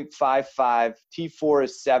 1.55, T4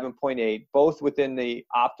 is 7.8, both within the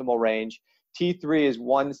optimal range. T3 is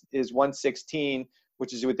 116,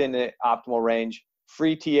 which is within the optimal range.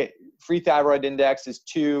 Free thyroid index is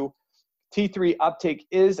 2. T3 uptake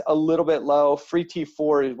is a little bit low. Free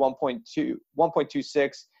T4 is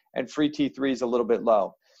 1.26, and free T3 is a little bit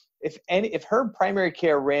low. If her primary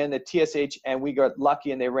care ran the TSH and we got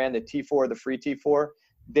lucky and they ran the T4, the free T4,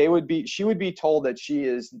 she would be told that she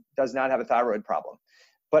does not have a thyroid problem.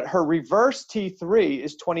 but her reverse T3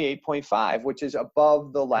 is 28.5, which is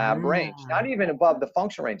above the lab range, not even above the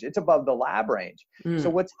functional range. It's above the lab range. So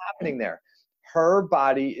what's happening there? Her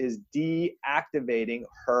body is deactivating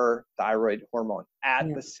her thyroid hormone at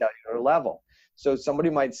the cellular level. So somebody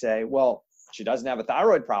might say, well, she doesn't have a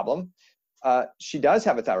thyroid problem. She does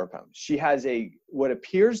have a thyroid problem. She has what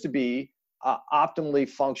appears to be optimally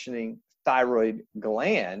functioning thyroid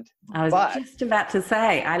gland. I was just about to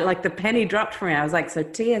say, the penny dropped for me. I was like, so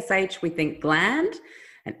TSH, we think gland,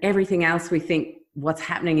 and everything else we think what's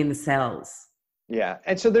happening in the cells. Yeah.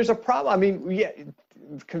 And so there's a problem. I mean,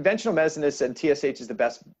 conventional medicine has said TSH is the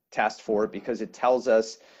best test for it because it tells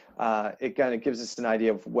us, it kind of gives us an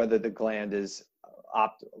idea of whether the gland is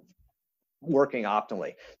working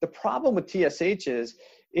optimally. The problem with TSH is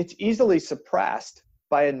it's easily suppressed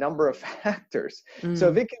by a number of factors. So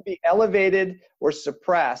if it can be elevated or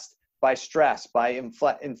suppressed by stress, by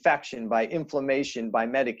infection, by inflammation, by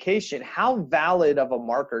medication, how valid of a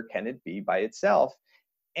marker can it be by itself?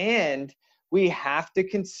 And we have to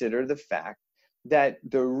consider the fact that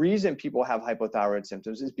the reason people have hypothyroid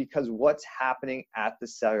symptoms is because what's happening at the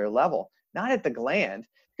cellular level, not at the gland.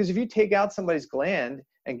 Because if you take out somebody's gland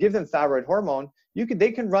and give them thyroid hormone,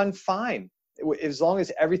 they can run fine as long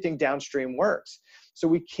as everything downstream works. So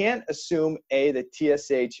we can't assume that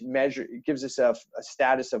TSH gives us a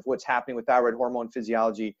status of what's happening with thyroid hormone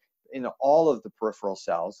physiology in all of the peripheral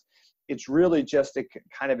cells. It's really just a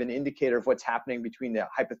kind of an indicator of what's happening between the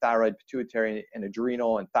hypothyroid, pituitary, and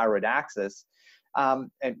adrenal and thyroid axis, and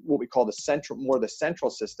what we call the central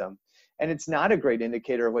system. And it's not a great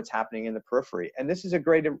indicator of what's happening in the periphery. And this is a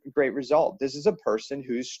great result. This is a person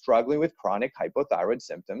who's struggling with chronic hypothyroid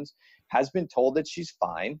symptoms, has been told that she's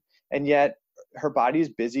fine, and yet her body is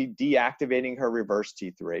busy deactivating her reverse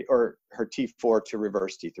T3 or her T4 to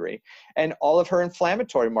reverse T3. And all of her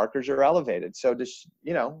inflammatory markers are elevated. So this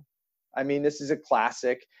is a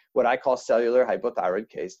classic, what I call cellular hypothyroid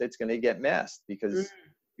case that's going to get missed because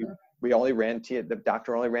the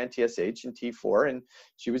doctor only ran TSH and T4 and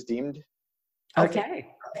she was deemed healthy. Okay.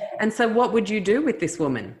 And so what would you do with this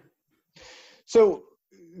woman? So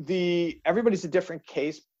everybody's a different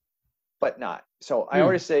case, but not. So I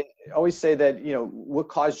always say that, what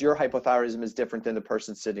caused your hypothyroidism is different than the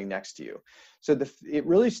person sitting next to you. So it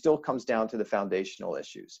really still comes down to the foundational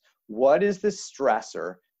issues. What is the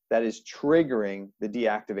stressor that is triggering the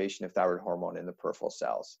deactivation of thyroid hormone in the peripheral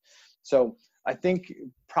cells? So I think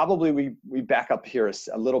probably we back up here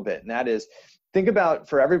a little bit, and that is, think about,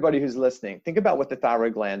 for everybody who's listening, think about what the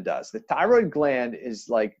thyroid gland does. The thyroid gland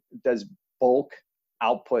does bulk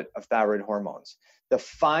output of thyroid hormones. The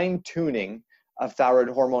fine tuning of thyroid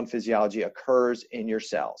hormone physiology occurs in your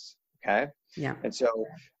cells. Okay. Yeah. And so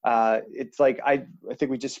it's like, I think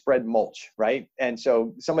we just spread mulch, right? And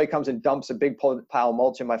so somebody comes and dumps a big pile of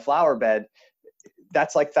mulch in my flower bed.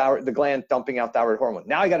 That's like the gland dumping out thyroid hormone.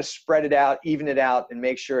 Now I got to spread it out, even it out, and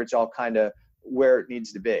make sure it's all kind of where it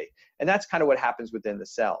needs to be. And that's kind of what happens within the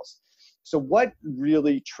cells. So what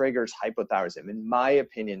really triggers hypothyroidism, in my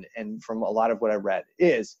opinion, and from a lot of what I read,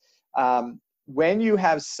 is when you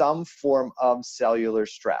have some form of cellular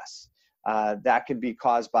stress. That could be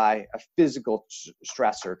caused by a physical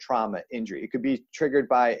stressor, trauma, injury. It could be triggered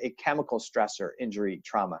by a chemical stressor, injury,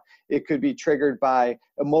 trauma. It could be triggered by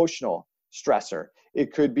emotional stressor.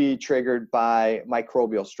 It could be triggered by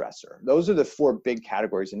microbial stressor. Those are the four big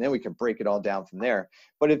categories, and then we can break it all down from there.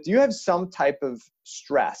 But if you have some type of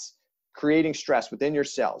stress, creating stress within your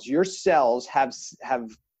cells have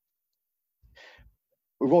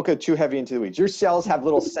we won't go too heavy into the weeds. Your cells have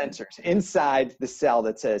little sensors inside the cell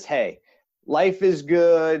that says, hey, life is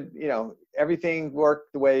good, everything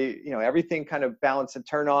worked the way, everything kind of balanced and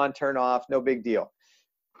turn on, turn off, no big deal.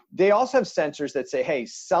 They also have sensors that say, hey,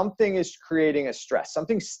 something is creating a stress,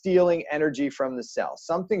 something's stealing energy from the cell,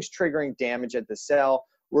 something's triggering damage at the cell.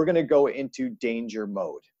 We're going to go into danger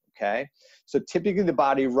mode, okay? So typically the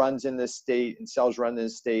body runs in this state and cells run in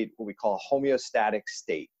this state, what we call a homeostatic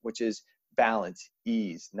state, which is balance,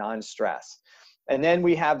 ease, non-stress. And then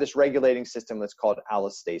we have this regulating system that's called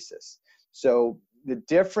allostasis. So the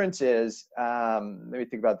difference is, let me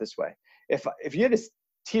think about it this way. If you had a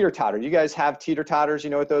teeter-totter, you guys have teeter-totters, you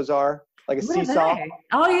know what those are? Like a seesaw?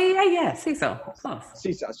 Oh, yeah. Seesaw.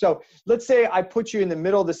 Seesaw. So let's say I put you in the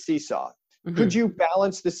middle of the seesaw. Mm-hmm. Could you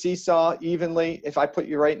balance the seesaw evenly if I put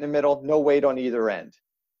you right in the middle, no weight on either end?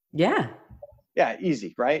 Yeah. Yeah,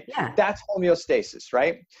 easy, right? Yeah. That's homeostasis,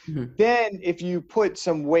 right? Mm-hmm. Then if you put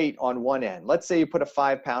some weight on one end, let's say you put a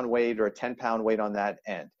 5-pound weight or a 10-pound weight on that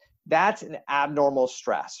end, that's an abnormal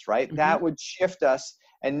stress, right? Mm-hmm. That would shift us.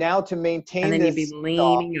 And now to maintain and then this, you'd be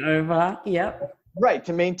leaning over. Yep. Right.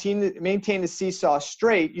 To maintain the seesaw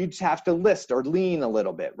straight, you just have to list or lean a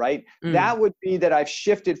little bit, right? Mm. That would be that I've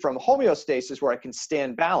shifted from homeostasis where I can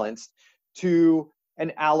stand balanced to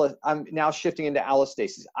I'm now shifting into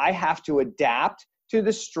allostasis. I have to adapt to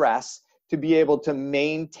the stress to be able to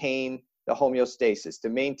maintain the homeostasis, to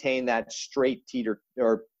maintain that straight teeter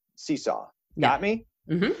or seesaw. Yeah. Got me?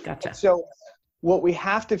 Mm-hmm. Gotcha. So what we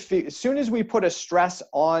have to as soon as we put a stress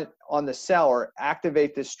on the cell or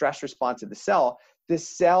activate this stress response of the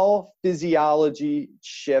cell physiology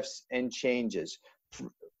shifts and changes,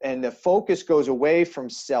 and the focus goes away from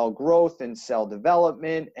cell growth and cell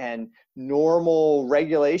development and normal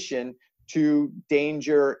regulation to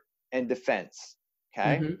danger and defense.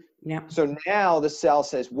 Okay. Mm-hmm. Yeah. So now the cell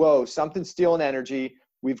says, whoa, something's stealing energy.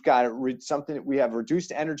 We've got something, we have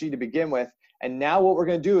reduced energy to begin with. And now what we're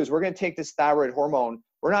going to do is we're going to take this thyroid hormone.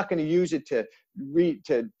 We're not going to use it to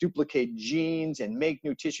duplicate genes and make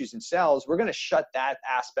new tissues and cells. We're going to shut that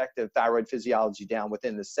aspect of thyroid physiology down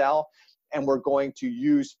within the cell. And we're going to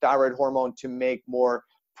use thyroid hormone to make more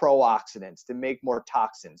pro-oxidants, to make more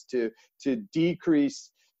toxins, to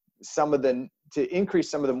increase some of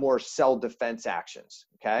the more cell defense actions.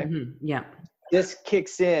 Okay. Mm-hmm. Yeah. This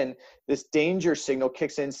danger signal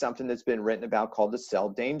kicks in something that's been written about called the cell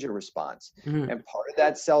danger response. Mm-hmm. And part of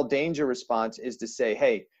that cell danger response is to say,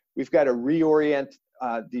 hey, we've got to reorient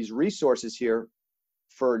these resources here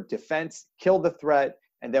for defense, kill the threat,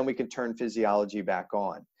 and then we can turn physiology back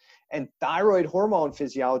on. And thyroid hormone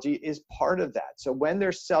physiology is part of that. So when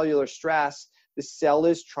there's cellular stress, the cell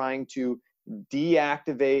is trying to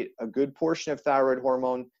deactivate a good portion of thyroid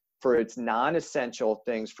hormone for its non-essential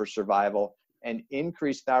things for survival and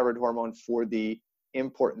increase thyroid hormone for the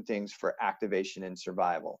important things for activation and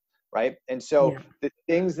survival, right? And so the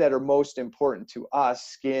things that are most important to us,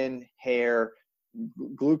 skin, hair,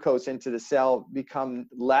 glucose into the cell, become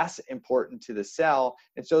less important to the cell.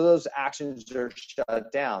 And so those actions are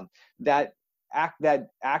shut down. Those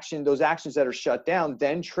actions that are shut down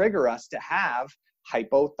then trigger us to have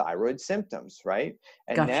hypothyroid symptoms, right?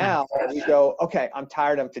 And Gotcha. Now we go, okay, I'm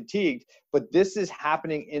tired, I'm fatigued, but this is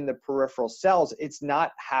happening in the peripheral cells. It's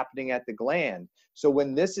not happening at the gland. So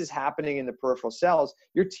when this is happening in the peripheral cells,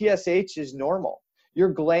 your TSH is normal. Your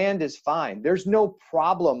gland is fine. There's no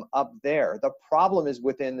problem up there. The problem is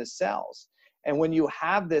within the cells. And when you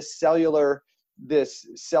have this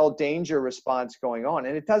cell danger response going on,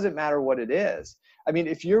 and it doesn't matter what it is. I mean,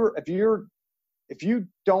 if you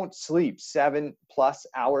don't sleep 7+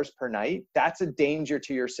 hours per night, that's a danger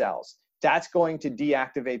to your cells. That's going to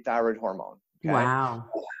deactivate thyroid hormone. Okay? Wow.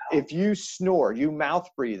 If you snore, you mouth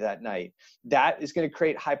breathe at night, that is going to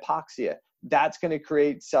create hypoxia. That's going to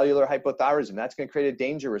create cellular hypothyroidism. That's going to create a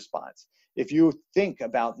danger response. If you think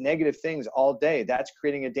about negative things all day, that's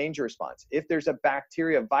creating a danger response. If there's a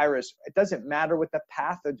bacteria, virus, it doesn't matter what the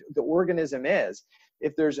path of the organism is.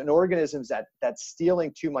 If there's an organism that's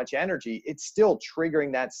stealing too much energy, it's still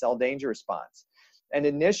triggering that cell danger response. And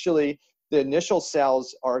initially, the initial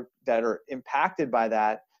cells that are impacted by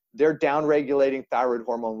that, they're downregulating thyroid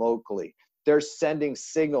hormone locally. They're sending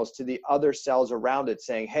signals to the other cells around it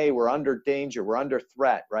saying, hey, we're under danger, we're under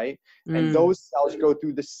threat, right? And those cells go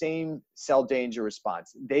through the same cell danger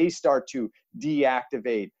response. They start to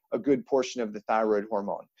deactivate a good portion of the thyroid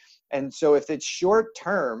hormone. And so if it's short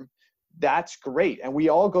term, that's great. And we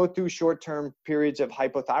all go through short-term periods of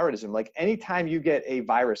hypothyroidism. Like anytime you get a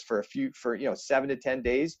virus for 7 to 10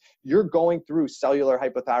 days, you're going through cellular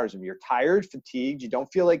hypothyroidism. You're tired, fatigued, you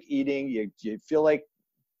don't feel like eating, you feel like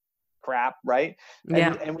crap, right?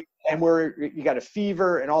 Yeah. And you got a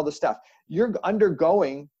fever and all this stuff. You're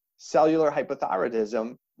undergoing cellular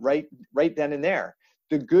hypothyroidism right then and there.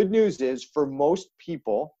 The good news is for most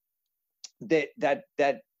people, that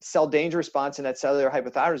cell danger response and that cellular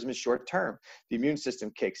hypothyroidism is short term. The immune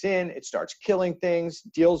system kicks in, it starts killing things,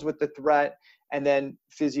 deals with the threat, and then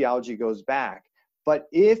physiology goes back. But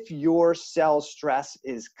if your cell stress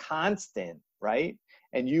is constant, right,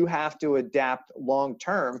 and you have to adapt long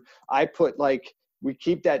term, we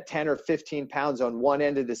keep that 10 or 15 pounds on one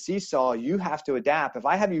end of the seesaw, you have to adapt. If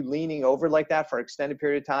I have you leaning over like that for an extended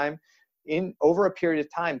period of time, over a period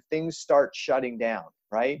of time, things start shutting down,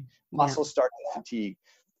 right? Muscles start to fatigue.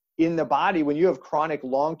 In the body, when you have chronic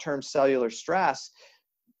long-term cellular stress,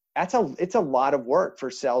 it's a lot of work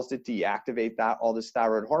for cells to deactivate all this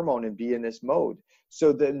thyroid hormone and be in this mode.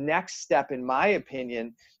 So the next step, in my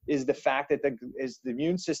opinion, is the fact that as the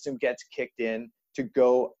immune system gets kicked in to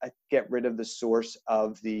go get rid of the source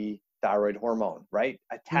of the thyroid hormone, right?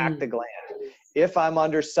 Attack the gland. If I'm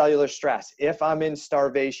under cellular stress, if I'm in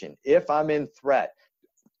starvation, if I'm in threat,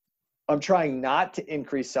 I'm trying not to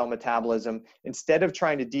increase cell metabolism. Instead of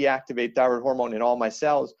trying to deactivate thyroid hormone in all my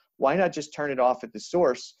cells, why not just turn it off at the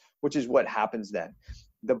source, which is what happens then.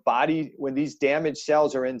 The body, when these damaged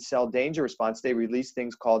cells are in cell danger response, they release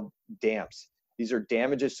things called DAMPs. These are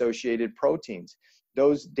damage-associated proteins.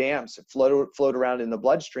 Those DAMPs float around in the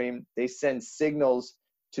bloodstream. They send signals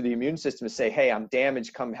to the immune system to say, hey, I'm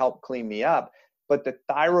damaged, come help clean me up. But the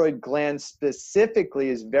thyroid gland specifically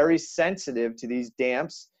is very sensitive to these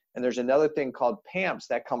DAMPs. And there's another thing called PAMPs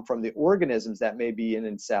that come from the organisms that may be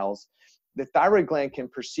in cells. The thyroid gland can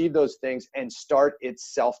perceive those things and start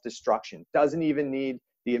its self-destruction. Doesn't even need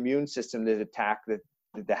the immune system to attack,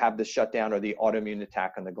 to have the shutdown or the autoimmune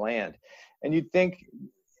attack on the gland. And you'd think,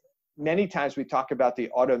 many times we talk about the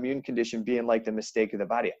autoimmune condition being like the mistake of the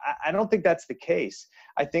body. I don't think that's the case.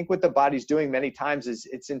 I think what the body's doing many times is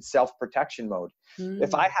it's in self-protection mode.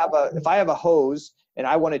 If I have a hose and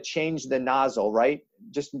I want to change the nozzle, right?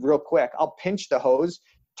 Just real quick, I'll pinch the hose,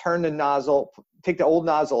 turn the nozzle, take the old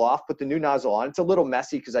nozzle off, put the new nozzle on. It's a little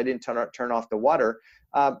messy because I didn't turn off the water,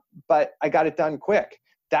 but I got it done quick.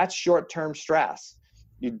 That's short-term stress.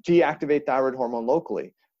 You deactivate thyroid hormone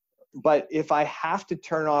locally. But if I have to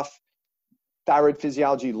turn off thyroid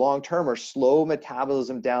physiology long-term or slow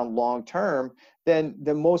metabolism down long-term, then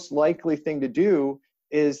the most likely thing to do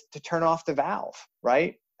is to turn off the valve,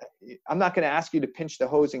 right? I'm not going to ask you to pinch the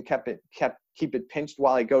hose and keep it pinched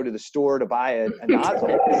while I go to the store to buy a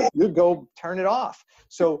nozzle. You go turn it off.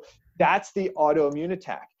 So that's the autoimmune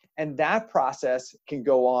attack. And that process can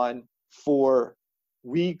go on for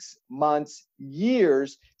weeks, months,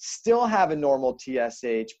 years, still have a normal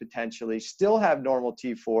TSH potentially, still have normal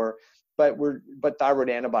T4, but thyroid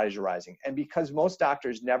antibodies are rising. And because most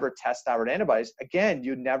doctors never test thyroid antibodies, again,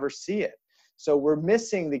 you never see it. So we're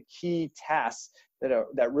missing the key tests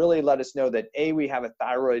that really let us know that A, we have a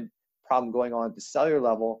thyroid problem going on at the cellular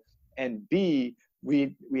level, and B,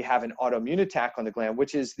 we have an autoimmune attack on the gland,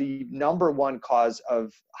 which is the number one cause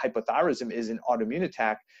of hypothyroidism, is an autoimmune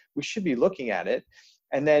attack. We should be looking at it.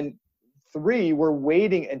 And then 3, we're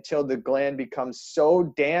waiting until the gland becomes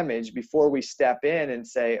so damaged before we step in and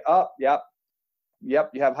say, oh, yep, you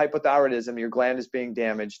have hypothyroidism, your gland is being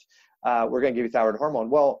damaged, we're going to give you thyroid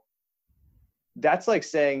hormone. Well, that's like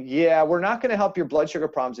saying, yeah, we're not going to help your blood sugar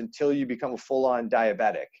problems until you become a full-on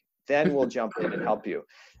diabetic. Then we'll jump in and help you.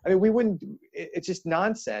 I mean, we wouldn't, it's just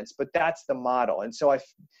nonsense, but that's the model. And so I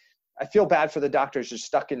feel bad for the doctors who are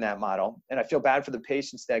stuck in that model, and I feel bad for the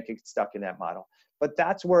patients that get stuck in that model. But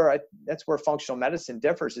that's where functional medicine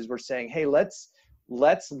differs, is we're saying, hey, let's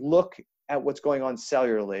look at what's going on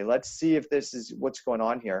cellularly. Let's see if this is what's going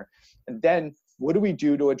on here. And then what do we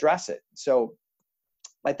do to address it? So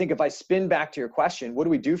I think if I spin back to your question, what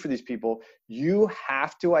do we do for these people? You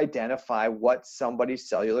have to identify what somebody's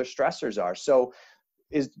cellular stressors are. So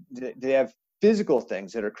do they have physical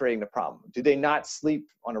things that are creating the problem? Do they not sleep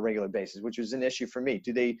on a regular basis, which was an issue for me?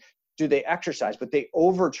 Do they exercise, but they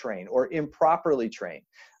overtrain or improperly train?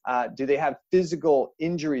 Do they have physical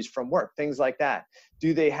injuries from work? Things like that.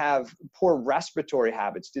 Do they have poor respiratory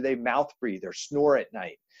habits? Do they mouth breathe or snore at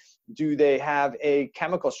night? Do they have a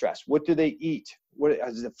chemical stress? What do they eat? What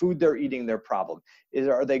is the food they're eating their problem?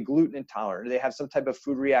 Are they gluten intolerant? Do they have some type of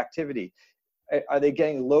food reactivity? Are they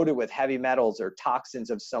getting loaded with heavy metals or toxins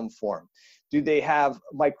of some form? Do they have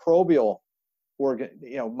microbial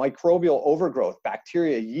overgrowth,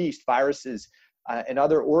 bacteria, yeast, viruses, and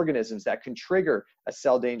other organisms that can trigger a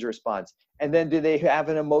cell danger response? And then do they have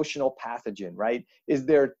an emotional pathogen, right? Is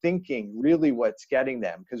their thinking really what's getting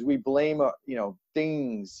them? Because we blame,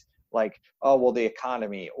 things like, oh, well, the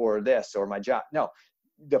economy or this or my job. No,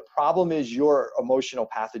 the problem is your emotional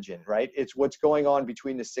pathogen, right? It's what's going on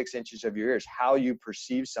between the 6 inches of your ears, how you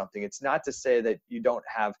perceive something. It's not to say that you don't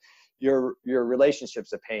have your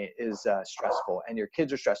relationships of pain is stressful and your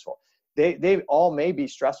kids are stressful. They all may be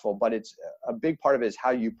stressful, but it's a big part of it is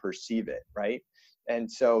how you perceive it, right? And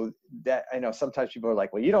so that, I know sometimes people are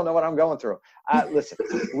like, well, you don't know what I'm going through. Listen,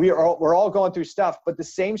 we're all going through stuff, but the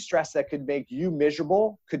same stress that could make you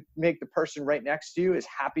miserable could make the person right next to you as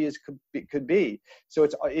happy as could be. So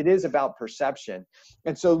it is about perception.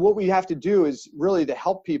 And so what we have to do is really to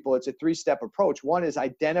help people, it's a 3-step approach. One is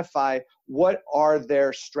identify what are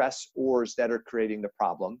their stressors that are creating the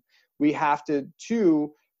problem. We have to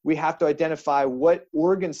identify what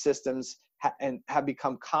organ systems have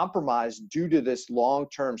become compromised due to this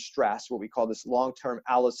long-term stress, what we call this long-term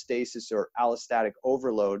allostasis or allostatic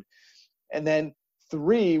overload. And then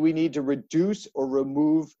 3, we need to reduce or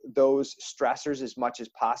remove those stressors as much as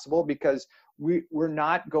possible, because we're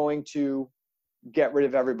not going to get rid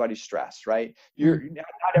of everybody's stress, right? Not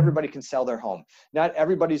everybody can sell their home. Not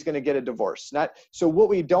everybody's going to get a divorce. So what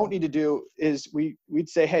we don't need to do is we'd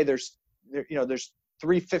say, hey, there's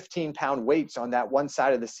 3 15-pound weights on that one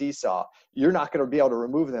side of the seesaw. You're not going to be able to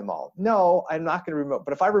remove them all. No, I'm not going to remove.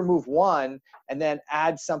 But if I remove one and then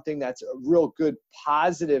add something that's a real good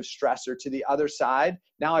positive stressor to the other side,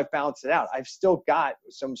 now I've balanced it out. I've still got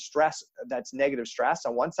some stress that's negative stress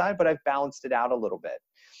on one side, but I've balanced it out a little bit.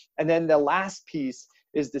 And then the last piece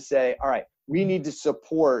is to say, all right, we need to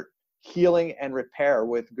support healing and repair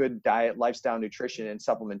with good diet, lifestyle, nutrition, and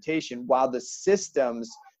supplementation while the systems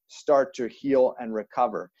start to heal and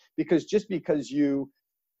recover. Because just because you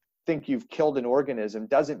think you've killed an organism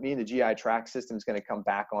doesn't mean the GI tract system is going to come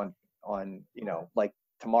back on like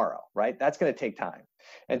tomorrow, right? That's going to take time.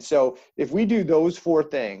 And so if we do those 4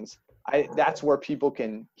 things, that's where people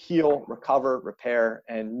can heal, recover, repair,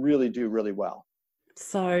 and really do really well.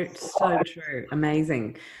 So true.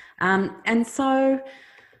 Amazing. And so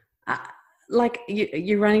like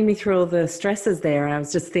you're running me through all the stresses there. And I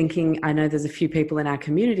was just thinking, I know there's a few people in our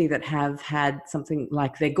community that have had something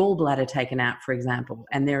like their gallbladder taken out, for example.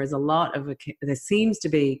 And there is there seems to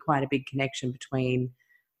be quite a big connection between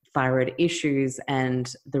thyroid issues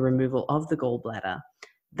and the removal of the gallbladder.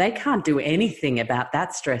 They can't do anything about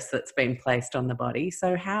that stress that's been placed on the body.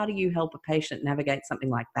 So how do you help a patient navigate something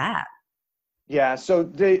like that? Yeah, so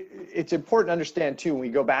it's important to understand too, when we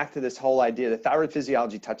go back to this whole idea that thyroid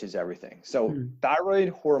physiology touches everything. So thyroid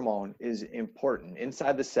hormone is important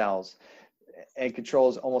inside the cells and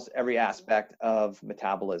controls almost every aspect of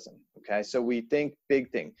metabolism. Okay, so we think big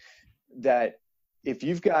thing that if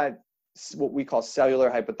you've got what we call cellular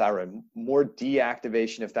hypothyroid, more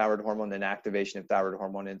deactivation of thyroid hormone than activation of thyroid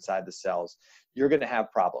hormone inside the cells, you're going to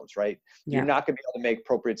have problems, right? Yeah. You're not going to be able to make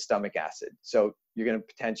appropriate stomach acid. So you're going to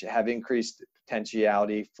potentially have increased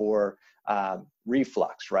potentiality for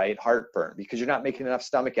reflux, right? Heartburn, because you're not making enough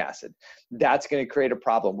stomach acid. That's going to create a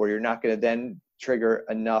problem where you're not going to then trigger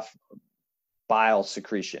enough bile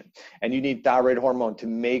secretion. And you need thyroid hormone to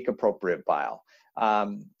make appropriate bile.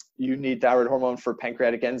 You need thyroid hormone for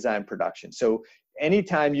pancreatic enzyme production. So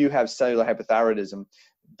anytime you have cellular hypothyroidism,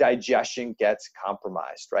 digestion gets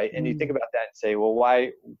compromised, right? And you think about that and say, well,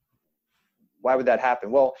 why would that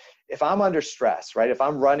happen? Well, if I'm under stress, right? If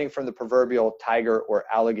I'm running from the proverbial tiger or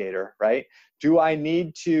alligator, right? Do I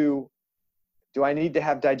need to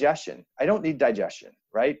have digestion? I don't need digestion,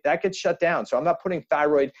 right? That gets shut down. So I'm not putting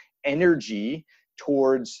thyroid energy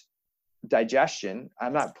towards digestion.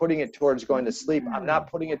 I'm not putting it towards going to sleep. I'm not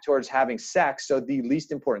putting it towards having sex. So the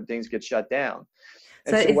least important things get shut down.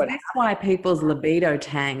 So is this why people's libido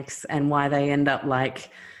tanks and why they end up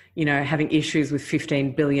like, having issues with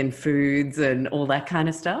 15 billion foods and all that kind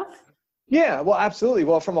of stuff? Yeah, well, absolutely.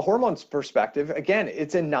 Well, from a hormones perspective, again,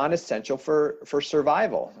 it's a non-essential for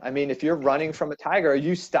survival. I mean, if you're running from a tiger, are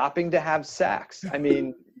you stopping to have sex? I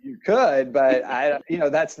mean, you could, but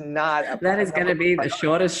that's not. That is going to be the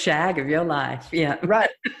shortest shag of your life. Yeah. Right.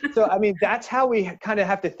 So, I mean, that's how we kind of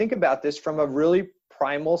have to think about this from a really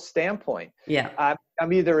primal standpoint. Yeah.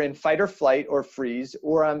 I'm either in fight or flight or freeze,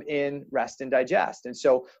 or I'm in rest and digest. And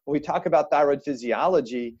so when we talk about thyroid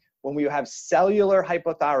physiology, when we have cellular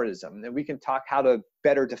hypothyroidism, and we can talk how to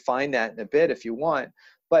better define that in a bit if you want,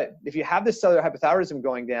 but if you have this cellular hypothyroidism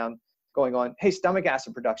going on, hey, stomach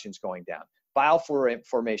acid production is going down, bile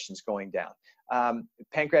formation is going down,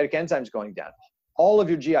 pancreatic enzymes going down, all of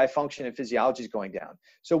your GI function and physiology is going down.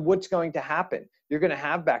 So what's going to happen? You're going to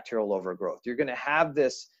have bacterial overgrowth. You're going to have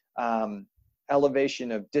this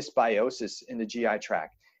elevation of dysbiosis in the GI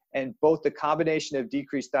tract. And both the combination of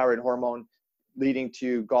decreased thyroid hormone leading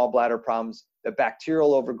to gallbladder problems, the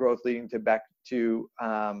bacterial overgrowth leading to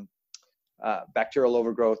bacterial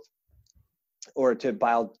overgrowth or to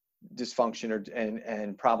bile dysfunction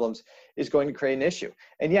and problems is going to create an issue.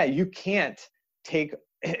 And yeah, you can't take,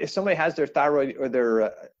 if somebody has their thyroid or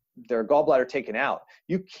their gallbladder taken out,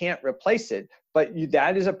 you can't replace it, but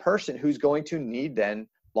that is a person who's going to need then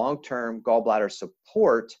long-term gallbladder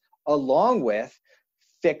support along with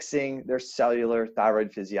fixing their cellular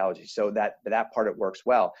thyroid physiology. So that part, it works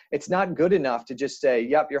well. It's not good enough to just say,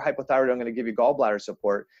 yep, you're hypothyroid, I'm going to give you gallbladder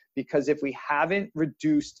support, because if we haven't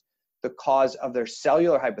reduced the cause of their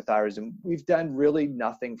cellular hypothyroidism, we've done really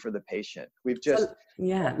nothing for the patient. We've just...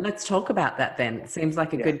 Yeah, let's talk about that then. It seems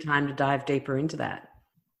like a good time to dive deeper into that.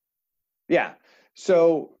 Yeah.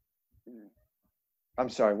 So I'm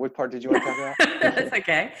sorry, what part did you want to talk about? That's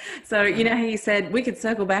okay. So you know how you said we could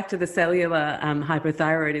circle back to the cellular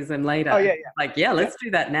hypothyroidism later? Oh, yeah. Like, let's do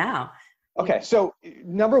that now. Okay, so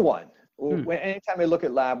number one, anytime I look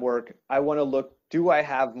at lab work, I want to look do I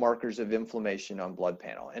have markers of inflammation on blood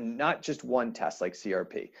panel? And not just one test like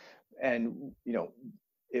CRP. And,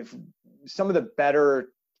 if some of the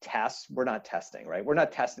better tests, we're not testing, right? We're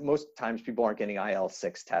not testing. Most times people aren't getting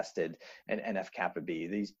IL-6 tested and NF-kappa B,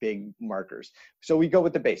 these big markers. So we go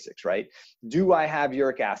with the basics, right? Do I have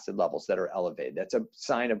uric acid levels that are elevated? That's a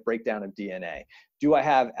sign of breakdown of DNA. Do I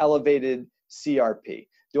have elevated CRP?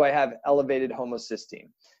 Do I have elevated homocysteine?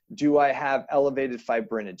 Do I have elevated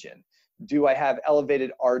fibrinogen? Do I have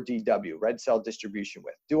elevated RDW, red cell distribution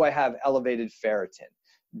width? Do I have elevated ferritin?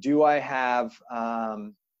 Do I have, I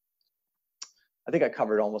think I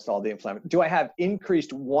covered almost all the inflammation. Do I have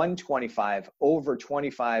increased 125 over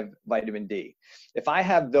 25 vitamin D? If I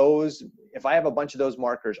have a bunch of those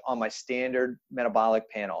markers on my standard metabolic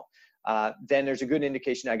panel, then there's a good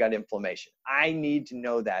indication I got inflammation. I need to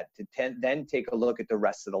know that to then take a look at the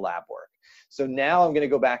rest of the lab work. So now I'm going to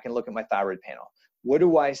go back and look at my thyroid panel. What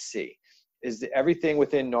do I see? Is everything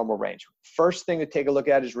within normal range? First thing to take a look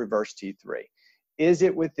at is reverse T3. Is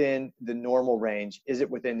it within the normal range? Is it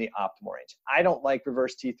within the optimal range? I don't like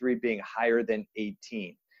reverse T3 being higher than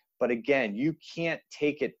 18. But again, you can't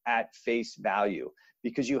take it at face value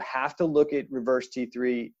because you have to look at reverse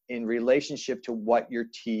T3 in relationship to what your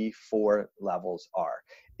T4 levels are.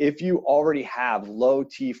 If you already have low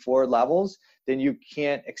T4 levels, then you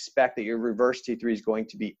can't expect that your reverse T3 is going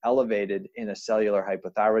to be elevated in a cellular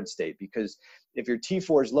hypothyroid state, because if your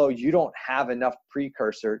T4 is low, you don't have enough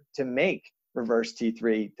precursor to make reverse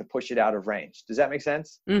T3 to push it out of range. Does that make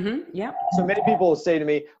sense? Mm-hmm. Yeah. So many people will say to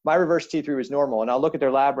me, my reverse T3 was normal, and I'll look at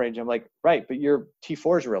their lab range. I'm like, right, but your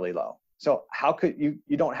T4 is really low. So how could you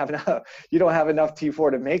don't have enough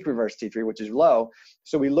T4 to make reverse T3, which is low.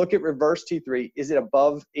 So we look at reverse T3. Is it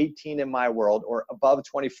above 18 in my world or above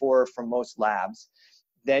 24 from most labs?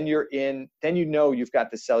 Then you've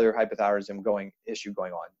got the cellular hypothyroidism issue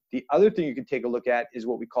going on. The other thing you can take a look at is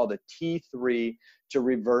what we call the T3 to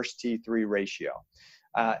reverse T3 ratio.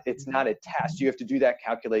 It's not a test. You have to do that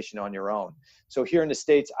calculation on your own. So here in the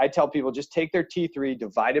States, I tell people just take their T3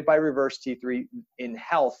 divided by reverse T3. In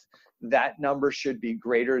health, that number should be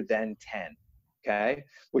greater than 10, okay?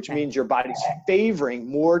 Which means your body's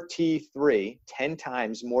favoring more T3, 10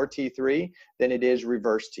 times more T3 than it is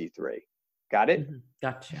reverse T3. Got it? Mm-hmm.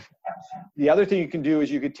 Gotcha. The other thing you can do is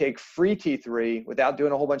you could take free T3 without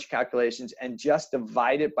doing a whole bunch of calculations and just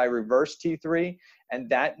divide it by reverse T3, and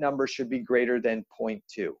that number should be greater than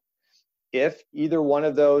 0.2. If either one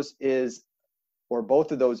of those is, or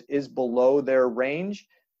both of those is below their range,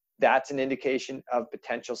 that's an indication of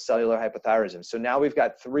potential cellular hypothyroidism. So now we've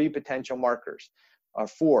got 3 potential markers.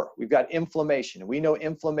 4, we've got inflammation. We know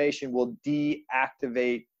inflammation will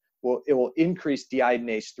deactivate, it will increase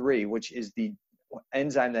deiodinase 3, which is the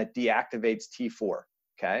enzyme that deactivates T4,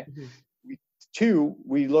 okay? Mm-hmm. 2,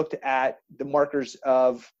 we looked at the markers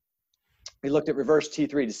we looked at reverse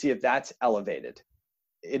T3 to see if that's elevated.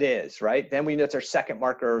 It is, right? Then that's our second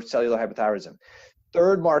marker of cellular hypothyroidism.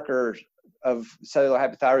 Third marker of cellular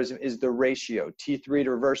hypothyroidism is the ratio, T3 to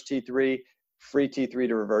reverse T3, free T3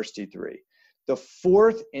 to reverse T3. The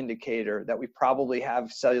fourth indicator that we probably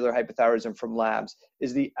have cellular hypothyroidism from labs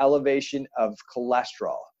is the elevation of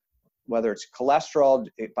cholesterol, whether it's cholesterol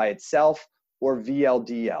by itself or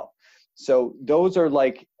VLDL. So those are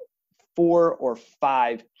like 4 or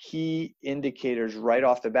 5 key indicators right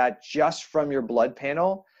off the bat, just from your blood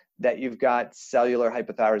panel, that you've got cellular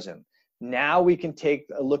hypothyroidism. Now we can take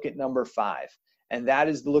a look at number 5, and that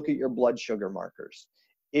is to look at your blood sugar markers.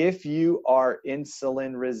 If you are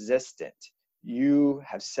insulin resistant, you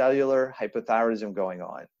have cellular hypothyroidism going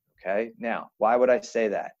on, okay? Now, why would I say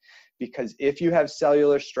that? Because if you have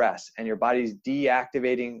cellular stress and your body's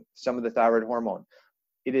deactivating some of the thyroid hormone,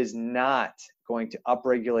 it is not going to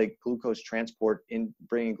upregulate glucose transport in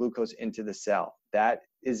bringing glucose into the cell. That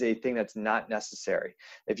is a thing that's not necessary.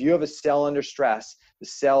 If you have a cell under stress, the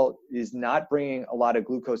cell is not bringing a lot of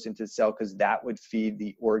glucose into the cell because that would feed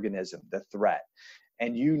the organism, the threat.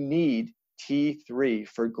 And you need T3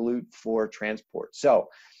 for GLUT4 transport. So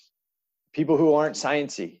people who aren't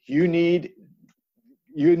sciencey, you need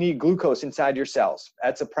glucose inside your cells.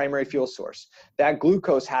 That's a primary fuel source. That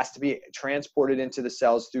glucose has to be transported into the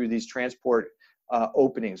cells through these transport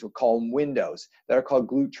openings. We'll call them windows that are called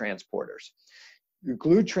GLUT transporters. The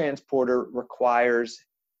GLUT transporter requires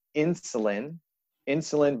insulin.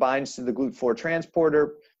 Insulin binds to the GLUT4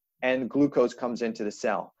 transporter and glucose comes into the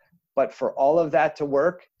cell. But for all of that to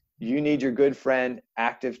work, you need your good friend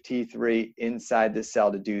active T3 inside the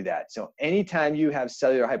cell to do that. So anytime you have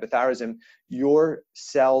cellular hypothyroidism, your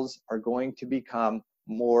cells are going to become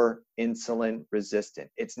more insulin resistant.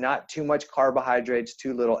 It's not too much carbohydrates,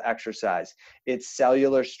 too little exercise. It's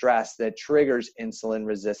cellular stress that triggers insulin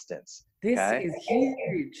resistance. This Okay? is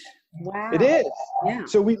huge. Wow. It is. Yeah.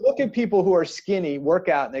 So we look at people who are skinny, work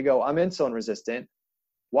out, and they go, I'm insulin resistant.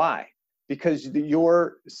 Why? Because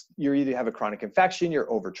you either have a chronic infection, you're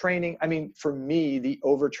overtraining. I mean, for me, the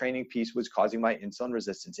overtraining piece was causing my insulin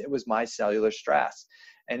resistance. It was my cellular stress.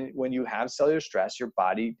 And when you have cellular stress, your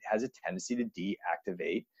body has a tendency to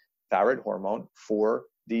deactivate thyroid hormone for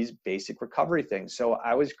these basic recovery things. So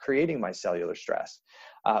I was creating my cellular stress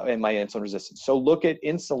and my insulin resistance. So look at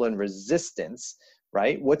insulin resistance,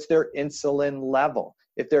 right? What's their insulin level?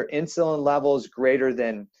 If their insulin level is greater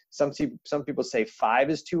than, some people say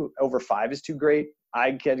over 5 is too great.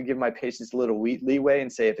 I get to give my patients a little leeway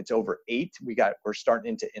and say if it's over 8, we're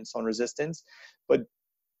starting into insulin resistance. But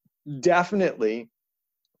definitely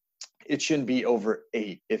it shouldn't be over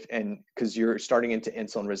 8 because you're starting into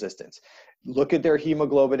insulin resistance. Look at their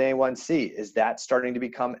hemoglobin A1C. Is that starting to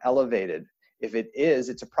become elevated? If it is,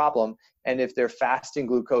 it's a problem. And if their fasting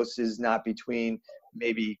glucose is not between,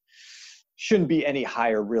 maybe shouldn't be any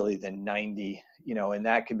higher really than 90, and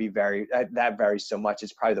that can be that varies so much.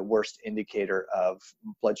 It's probably the worst indicator of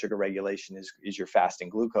blood sugar regulation is your fasting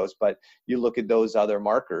glucose. But you look at those other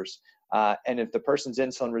markers, and if the person's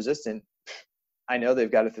insulin resistant, I know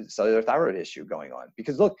they've got a cellular thyroid issue going on.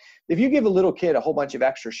 Because look, if you give a little kid a whole bunch of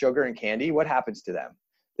extra sugar and candy, what happens to them?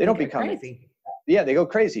 They don't become crazy. Yeah, they go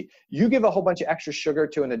crazy. You give a whole bunch of extra sugar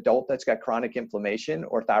to an adult that's got chronic inflammation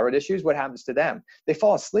or thyroid issues, what happens to them? They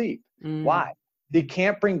fall asleep. Why? They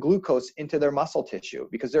can't bring glucose into their muscle tissue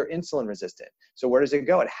because they're insulin resistant. So where does it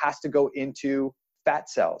go? It has to go into fat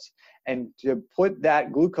cells. And to put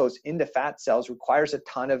that glucose into fat cells requires a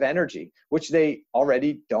ton of energy, which they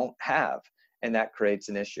already don't have. And that creates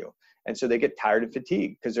an issue. And so they get tired and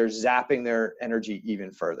fatigued because they're zapping their energy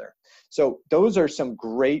even further. So those are some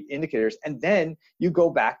great indicators. And then you go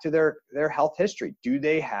back to their health history.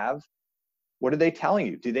 What are they telling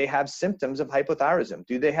you? Do they have symptoms of hypothyroidism?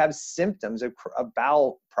 Do they have symptoms of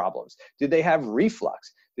bowel problems? Do they have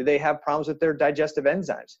reflux? Do they have problems with their digestive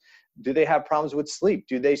enzymes? Do they have problems with sleep?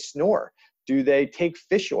 Do they snore? Do they take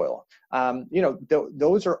fish oil?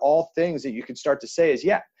 Those are all things that you could start to say is,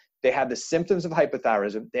 yeah, they have the symptoms of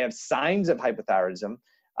hypothyroidism. They have signs of hypothyroidism.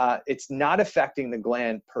 It's not affecting the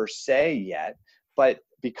gland per se yet, but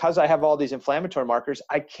because I have all these inflammatory markers,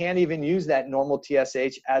 I can't even use that normal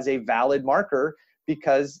TSH as a valid marker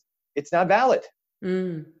because it's not valid.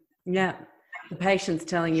 Yeah, the patient's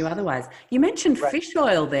telling you otherwise. You mentioned fish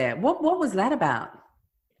oil there. What was that about?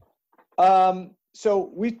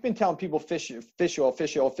 So we've been telling people fish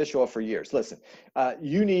oil for years. Listen,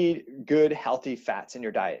 you need good, healthy fats in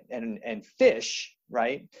your diet, and fish,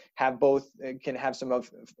 right, can have some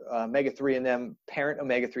of omega-3 in them, parent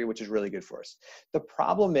omega-3, which is really good for us. The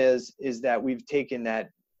problem is that we've taken that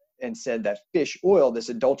and said that fish oil, this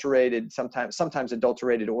adulterated, sometimes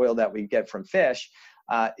adulterated oil that we get from fish,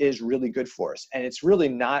 is really good for us. And it's really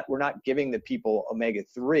not. We're not giving the people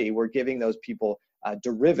omega-3. We're giving those people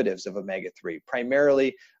derivatives of omega-3,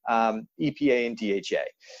 primarily EPA and DHA.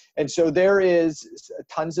 And so there is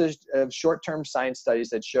tons of short-term science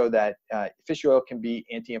studies that show that fish oil can be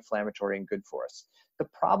anti-inflammatory and good for us. The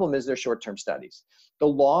problem is they're short-term studies. The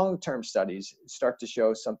long-term studies start to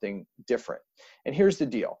show something different. And here's the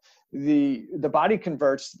deal. The body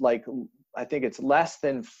converts, I think it's less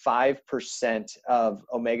than 5% of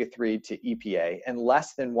omega-3 to EPA and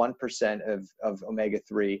less than 1% of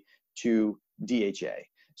omega-3 to DHA.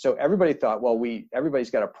 So everybody thought,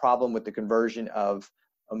 everybody's got a problem with the conversion of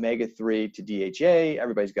omega-3 to DHA.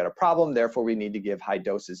 Everybody's got a problem, therefore we need to give high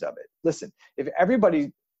doses of it. Listen, if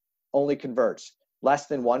everybody only converts less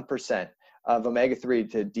than 1% of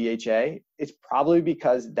omega-3 to DHA, it's probably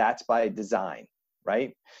because that's by design,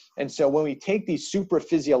 right? And so when we take these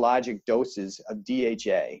supraphysiologic doses of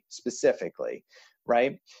DHA specifically,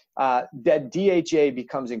 right, that DHA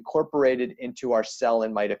becomes incorporated into our cell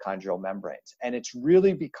and mitochondrial membranes. And it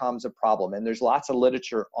really becomes a problem. And there's lots of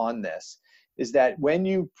literature on this, is that when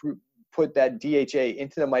you put that DHA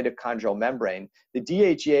into the mitochondrial membrane, the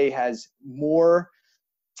DHA has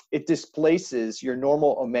it displaces your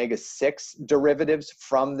normal omega-6 derivatives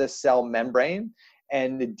from the cell membrane,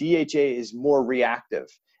 and the DHA is more reactive.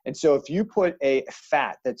 And so if you put a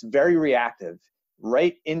fat that's very reactive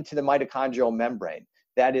right into the mitochondrial membrane,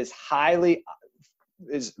 that is very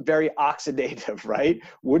oxidative, right?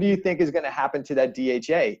 What do you think is going to happen to that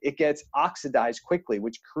DHA? It gets oxidized quickly,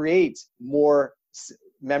 which creates more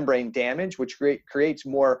membrane damage, which creates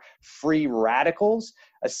more free radicals.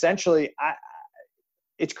 Essentially,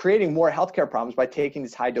 it's creating more healthcare problems by taking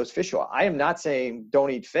this high dose fish oil. I am not saying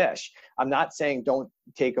don't eat fish. I'm not saying don't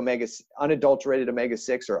take unadulterated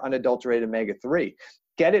omega-6 or unadulterated omega-3.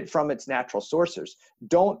 Get it from its natural sources.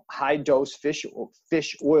 Don't high dose fish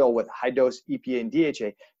oil with high dose EPA and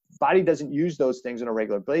DHA. Body doesn't use those things on a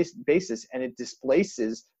regular basis, and it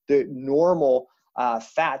displaces the normal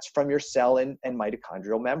fats from your cell and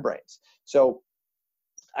mitochondrial membranes. So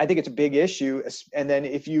I think it's a big issue. And then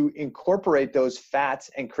if you incorporate those fats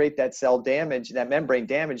and create that cell damage, that membrane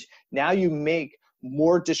damage, now you make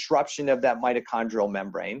more disruption of that mitochondrial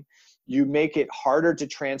membrane. You make it harder to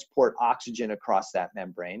transport oxygen across that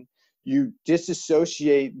membrane. You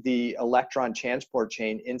disassociate the electron transport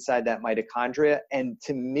chain inside that mitochondria. And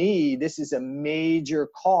to me, this is a major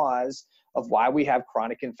cause of why we have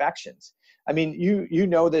chronic infections. I mean, you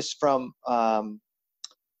know this from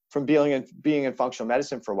being in functional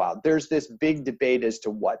medicine for a while. There's this big debate as to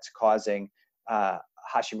what's causing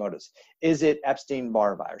Hashimoto's. Is it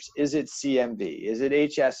Epstein-Barr virus? Is it CMV? Is it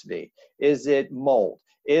HSV? Is it mold?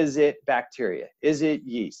 Is it bacteria? Is it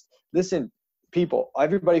yeast? Listen, people,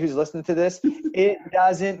 everybody who's listening to this, it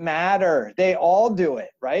doesn't matter. They all do it,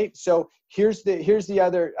 right? So here's the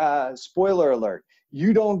other spoiler alert.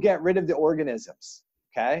 You don't get rid of the organisms.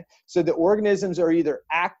 Okay, so the organisms are either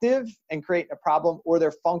active and create a problem, or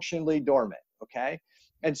they're functionally dormant. Okay,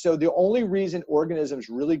 and so the only reason organisms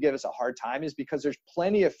really give us a hard time is because there's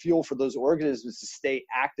plenty of fuel for those organisms to stay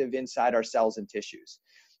active inside our cells and tissues.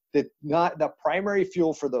 The primary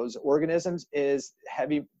fuel for those organisms is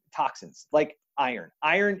heavy toxins like iron.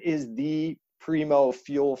 Iron is the primo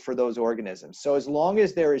fuel for those organisms. So as long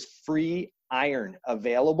as there is free iron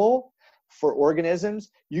available for organisms,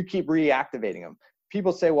 you keep reactivating them.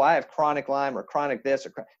 People say, well, I have chronic Lyme or chronic this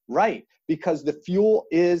or right, because the fuel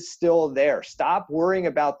is still there. Stop worrying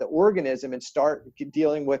about the organism and start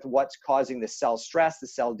dealing with what's causing the cell stress, the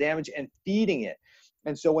cell damage, and feeding it.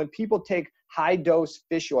 And so when people take high dose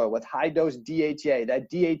fish oil with high dose DHA, that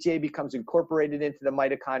DHA becomes incorporated into the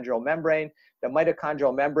mitochondrial membrane. The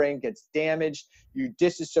mitochondrial membrane gets damaged. You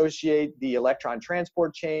disassociate the electron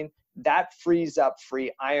transport chain. That frees up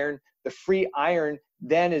free iron. The free iron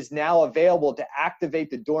then is now available to activate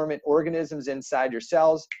the dormant organisms inside your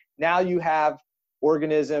cells. Now you have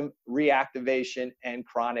organism reactivation and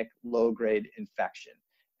chronic low-grade infection.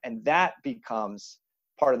 And that becomes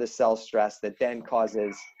part of the cell stress that then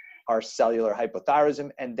causes our cellular hypothyroidism.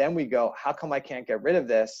 And then we go, how come I can't get rid of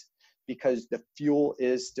this? Because the fuel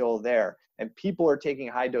is still there. And people are taking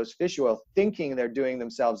high-dose fish oil thinking they're doing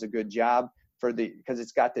themselves a good job because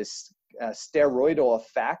it's got this steroidal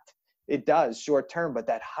effect. It does short term, but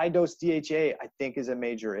that high dose DHA, I think, is a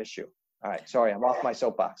major issue. All right, sorry, I'm off my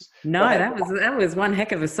soapbox. No, that was one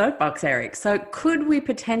heck of a soapbox, Eric. So could we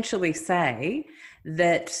potentially say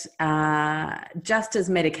that just as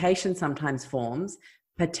medication sometimes forms,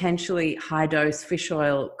 potentially high dose fish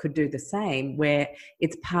oil could do the same, where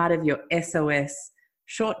it's part of your SOS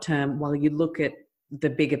short term while you look at the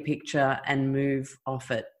bigger picture and move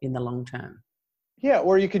off it in the long term? Yeah,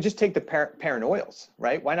 or you could just take the parent oils,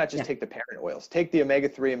 right? Why not just take the parent oils? Take the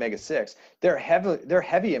omega-3, omega-6. They're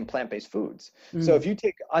heavy in plant-based foods. So if you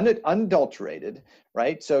take unadulterated,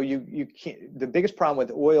 right? So you can't. The biggest problem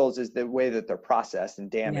with oils is the way that they're processed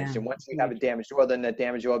and damaged. And once you have a damaged oil, then that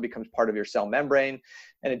damaged oil becomes part of your cell membrane,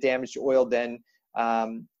 and a damaged oil then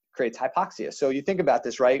creates hypoxia. So you think about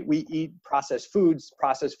this, right? We eat processed foods.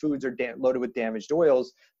 Processed foods are loaded with damaged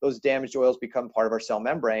oils. Those damaged oils become part of our cell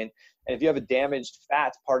membrane. And if you have a damaged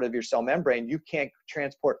fat part of your cell membrane, you can't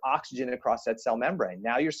transport oxygen across that cell membrane.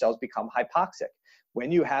 Now your cells become hypoxic.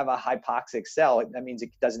 When you have a hypoxic cell, that means it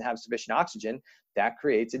doesn't have sufficient oxygen. That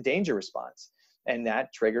creates a danger response. And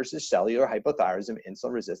that triggers the cellular hypothyroidism,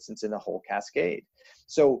 insulin resistance, and the whole cascade.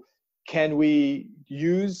 So can we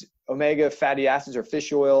use omega fatty acids or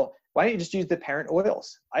fish oil? Why don't you just use the parent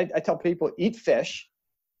oils? I tell people, eat fish,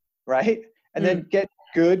 right? And then get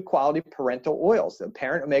good quality parental oils, the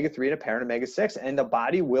parent omega-3 and a parent omega-6, and the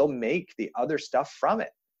body will make the other stuff from it.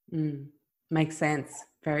 Makes sense.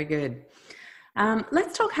 Very good.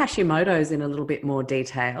 Let's talk Hashimoto's in a little bit more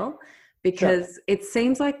detail, because it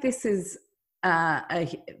seems like this is,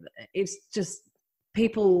 it's just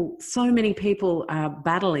so many people are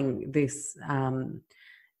battling this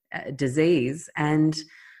disease, and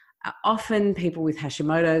often people with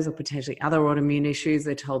Hashimoto's or potentially other autoimmune issues,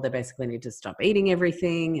 they're told they basically need to stop eating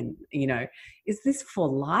everything. And, is this for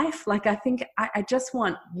life? Like, I think I just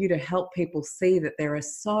want you to help people see that there are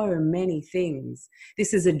so many things.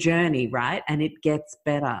 This is a journey, right? And it gets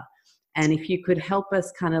better. And if you could help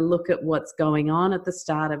us kind of look at what's going on at the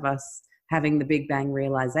start of us having the Big Bang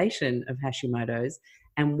realization of Hashimoto's,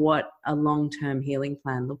 and what a long-term healing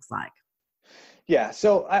plan looks like? Yeah.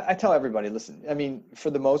 So I tell everybody, listen, I mean, for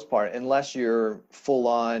the most part, unless you're full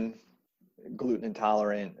on gluten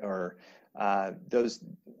intolerant or those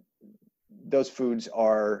foods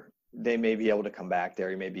they may be able to come back.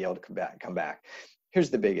 Dairy may be able to come back. Here's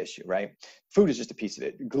the big issue, right? Food is just a piece of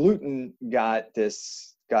it. Gluten got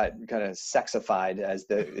kind of sexified as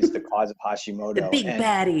the cause of Hashimoto. The big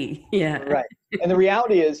baddie. Yeah. Right. And the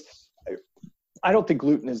reality is, I don't think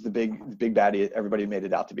gluten is the big baddie everybody made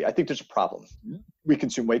it out to be. I think there's a problem. We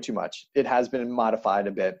consume way too much. It has been modified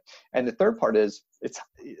a bit. And the third part is, it's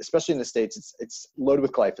especially in the States, it's loaded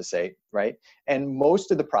with glyphosate, right? And most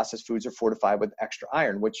of the processed foods are fortified with extra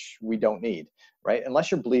iron, which we don't need, right? Unless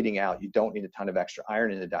you're bleeding out, you don't need a ton of extra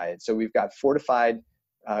iron in the diet. So we've got fortified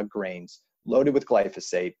grains loaded with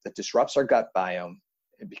glyphosate that disrupts our gut biome.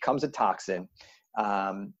 It becomes a toxin,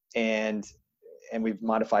 and we've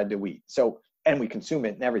modified the wheat. And we consume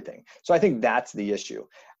it and everything. So I think that's the issue.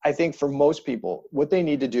 I think for most people, what they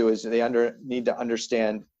need to do is they need to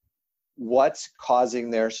understand what's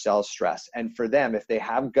causing their cell stress. And for them, if they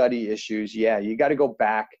have gutty issues, you got to go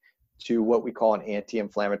back to what we call an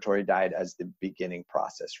anti-inflammatory diet as the beginning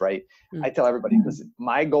process, right? I tell everybody, listen,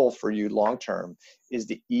 my goal for you long-term is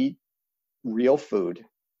to eat real food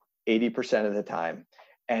 80% of the time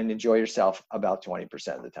and enjoy yourself about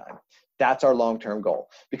 20% of the time. That's our long-term goal,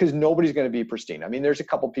 because nobody's going to be pristine. I mean, there's a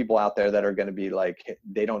couple people out there that are going to be like,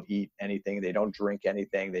 they don't eat anything. They don't drink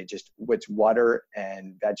anything. It's water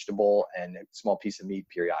and vegetable and a small piece of meat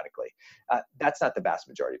periodically. That's not the vast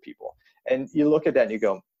majority of people. And you look at that and you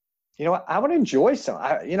go, you know what? I want to enjoy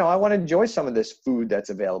I want to enjoy some of this food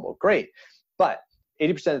that's available. Great. But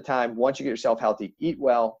 80% of the time, once you get yourself healthy, eat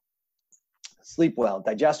well, sleep well,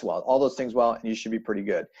 digest well, all those things well, and you should be pretty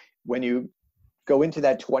good. When you go into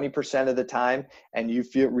that 20% of the time and you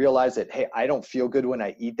realize that, hey, I don't feel good when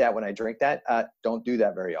I eat that, when I drink that, don't do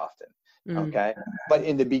that very often. Okay. But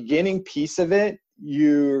in the beginning piece of it,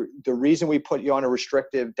 the reason we put you on a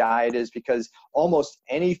restrictive diet is because almost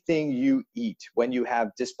anything you eat, when you have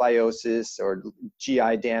dysbiosis or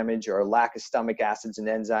GI damage or lack of stomach acids and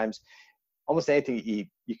enzymes, almost anything you eat,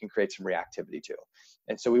 you can create some reactivity to.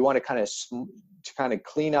 And so we want to kind of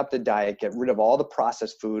clean up the diet, get rid of all the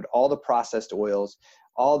processed food, all the processed oils,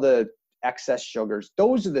 all the excess sugars.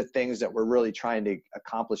 Those are the things that we're really trying to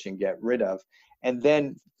accomplish and get rid of. And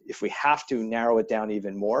then if we have to, narrow it down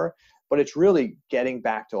even more. But it's really getting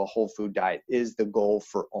back to a whole food diet is the goal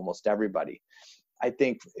for almost everybody. I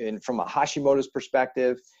think from a Hashimoto's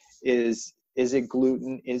perspective, is it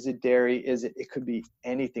gluten? Is it dairy? It could be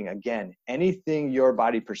anything. Again, anything your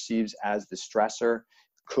body perceives as the stressor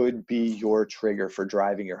could be your trigger for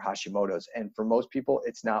driving your Hashimoto's. And for most people,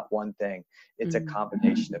 it's not one thing. It's a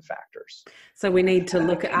combination of factors. So we need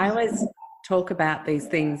to I always talk about these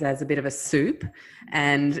things as a bit of a soup,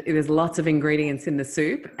 and there's lots of ingredients in the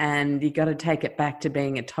soup, and you got to take it back to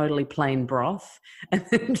being a totally plain broth and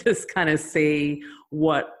then just kind of see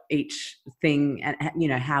what each thing and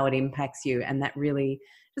how it impacts you. And that really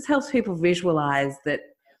just helps people visualize that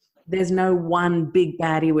there's no one big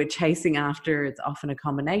baddie we're chasing after. It's often a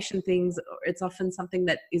combination of things, or it's often something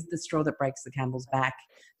that is the straw that breaks the camel's back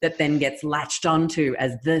that then gets latched onto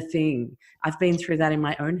as the thing. I've been through that in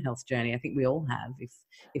my own health journey. I think we all have,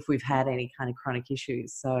 if we've had any kind of chronic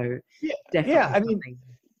issues. So definitely.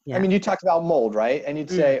 I mean, you talked about mold, right? And you'd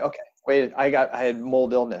say, okay, wait, I had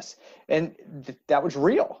mold illness, and that was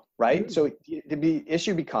real, right? So the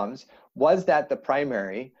issue becomes, was that the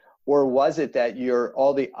primary, or was it that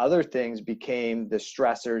all the other things became the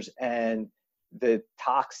stressors, and the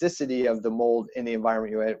toxicity of the mold in the environment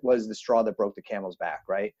you had was the straw that broke the camel's back,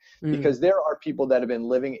 right? Because there are people that have been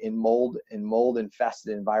living in mold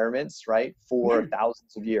infested environments, right, for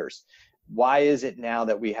thousands of years. Why is it now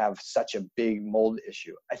that we have such a big mold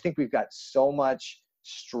issue? I think we've got so much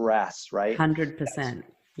stress, right? 100%.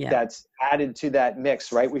 That's added to that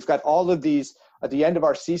mix, right? We've got all of these. At the end of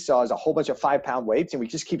our seesaw is a whole bunch of 5-pound weights, and we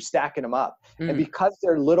just keep stacking them up. And because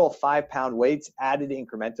they're little 5-pound weights added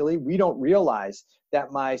incrementally, we don't realize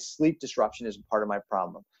that my sleep disruption is a part of my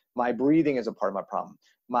problem. My breathing is a part of my problem.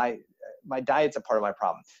 My diet's a part of my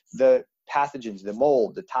problem. The pathogens, the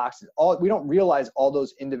mold, the toxins, we don't realize all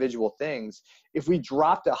those individual things. If we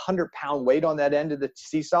dropped a 100-pound weight on that end of the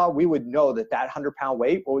seesaw, we would know that 100-pound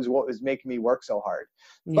weight was what was making me work so hard.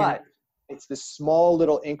 But it's the small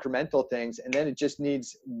little incremental things, and then it just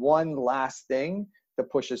needs one last thing to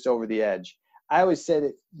push us over the edge. I always say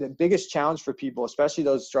that the biggest challenge for people, especially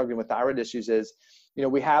those struggling with thyroid issues, is,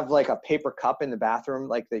 we have like a paper cup in the bathroom,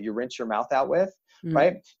 like that you rinse your mouth out with,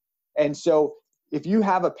 right? And so if you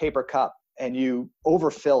have a paper cup and you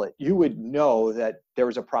overfill it, you would know that there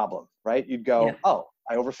was a problem, right? You'd go, oh,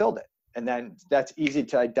 I overfilled it. And then that's easy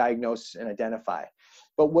to diagnose and identify.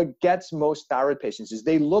 But what gets most thyroid patients is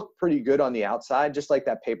they look pretty good on the outside, just like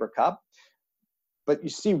that paper cup. But you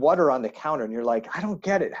see water on the counter and you're like, I don't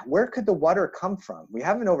get it. Where could the water come from? We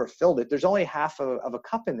haven't overfilled it. There's only half of a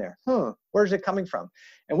cup in there. Where's it coming from?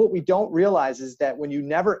 And what we don't realize is that when you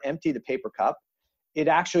never empty the paper cup, it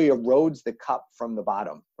actually erodes the cup from the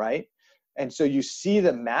bottom, right? And so you see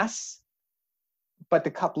the mess, but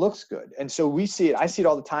the cup looks good. And so we see it. I see it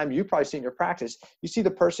all the time. You probably see it in your practice. You see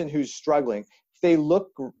the person who's struggling. They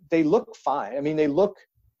look fine. I mean, they look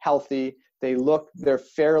healthy. They're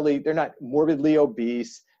not morbidly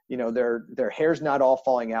obese. You know, their hair's not all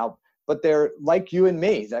falling out, but they're like you and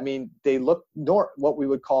me. I mean, they look what we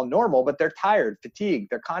would call normal, but they're tired, fatigued,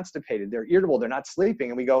 they're constipated, they're irritable, they're not sleeping.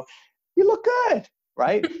 And we go, you look good,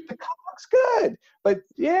 right? The cup looks good. But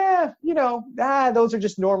yeah, you know, those are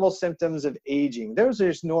just normal symptoms of aging. Those are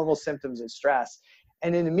just normal symptoms of stress.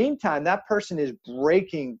 And in the meantime, that person is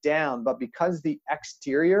breaking down, but because the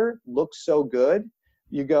exterior looks so good,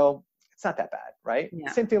 you go, it's not that bad, right?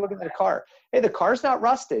 Yeah. Same thing looking at the car. Hey, the car's not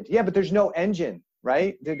rusted. Yeah, but there's no engine,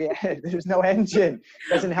 right? There's no engine.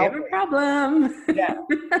 Doesn't help. We have a problem. Yeah.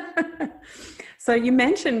 So you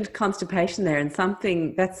mentioned constipation there, and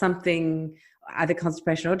that's something, either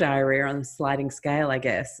constipation or diarrhea on a sliding scale, I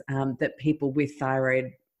guess, that people with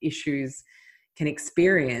thyroid issues can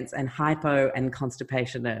experience, and hypo and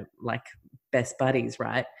constipation are like best buddies,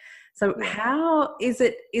 right? So how is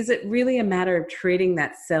it really a matter of treating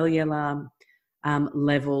that cellular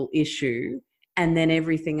level issue and then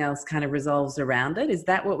everything else kind of resolves around it? Is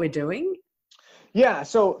that what we're doing? Yeah.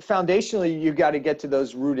 So foundationally, you got to get to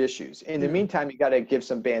those root issues. In the meantime, you got to give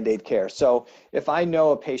some Band-Aid care. So if I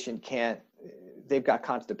know a patient they've got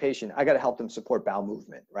constipation, I got to help them support bowel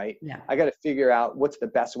movement, right? Yeah. I got to figure out what's the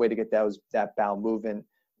best way to get that bowel movement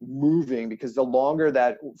moving, because the longer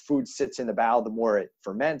that food sits in the bowel, the more it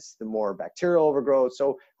ferments, the more bacterial overgrowth.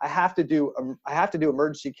 So I have to do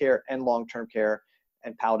emergency care and long-term care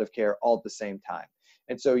and palliative care all at the same time.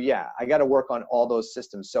 And so, yeah, I got to work on all those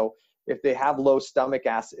systems. So if they have low stomach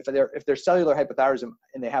acid, if they're cellular hypothyroidism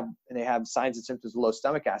and they have signs and symptoms of low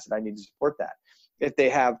stomach acid, I need to support that. If they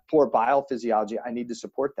have poor bile physiology, I need to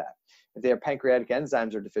support that. If they have pancreatic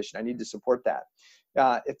enzymes are deficient, I need to support that.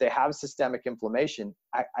 If they have systemic inflammation,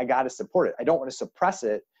 I got to support it. I don't want to suppress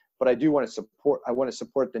it, but I want to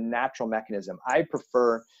support the natural mechanism. I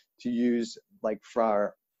prefer to use, like,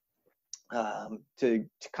 to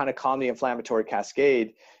kind of calm the inflammatory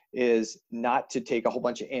cascade, is not to take a whole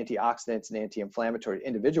bunch of antioxidants and anti-inflammatory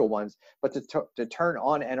individual ones, but to turn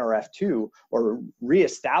on NRF2 or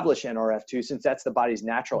reestablish NRF2, since that's the body's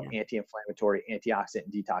natural anti-inflammatory, antioxidant,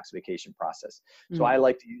 and detoxification process. So I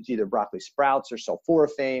like to use either broccoli sprouts or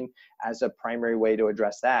sulforaphane as a primary way to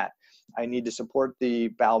address that. I need to support the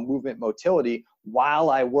bowel movement motility while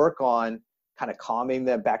I work on kind of calming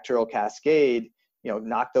the bacterial cascade,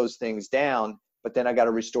 knock those things down. But then I got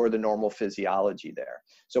to restore the normal physiology there.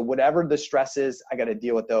 So whatever the stress is, I got to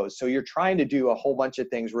deal with those. So you're trying to do a whole bunch of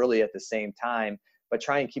things really at the same time, but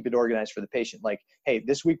try and keep it organized for the patient. Like, hey,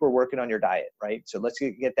 this week we're working on your diet, right? So let's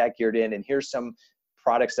get that geared in. And here's some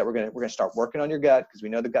products that we're going to start working on your gut, because we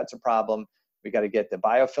know the gut's a problem. We got to get the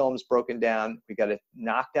biofilms broken down. We got to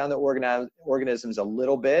knock down the organisms a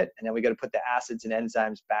little bit. And then we got to put the acids and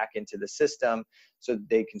enzymes back into the system so that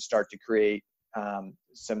they can start to create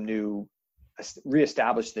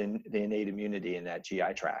reestablish the innate immunity in that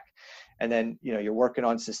GI tract. And then, you're working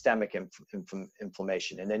on systemic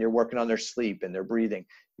inflammation, and then you're working on their sleep and their breathing.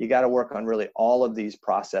 You got to work on really all of these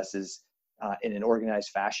processes in an organized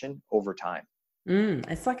fashion over time.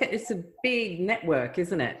 It's like it's a big network,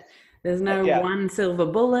 isn't it? There's no one silver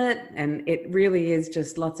bullet, and it really is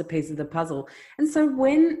just lots of pieces of the puzzle. And so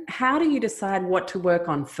how do you decide what to work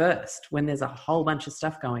on first when there's a whole bunch of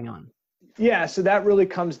stuff going on? Yeah, so that really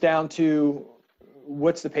comes down to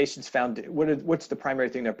what's the patient's what's the primary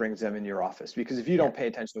thing that brings them in your office? Because if you don't pay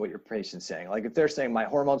attention to what your patient's saying, like if they're saying my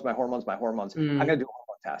hormones, I'm going to do a hormone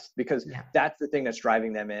test, because that's the thing that's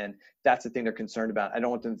driving them in. That's the thing they're concerned about. I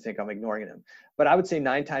don't want them to think I'm ignoring them. But I would say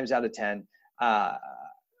 9 times out of 10,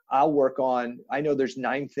 I'll work on, I know there's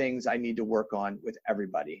 9 things I need to work on with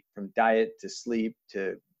everybody, from diet to sleep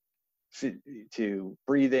to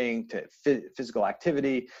breathing to physical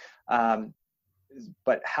activity.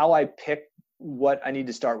 But how I pick what I need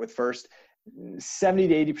to start with first, 70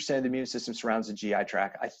 to 80% of the immune system surrounds the GI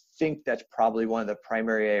tract. I think that's probably one of the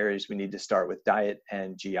primary areas we need to start with: diet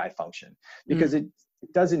and GI function, because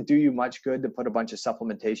it doesn't do you much good to put a bunch of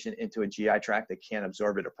supplementation into a GI tract that can't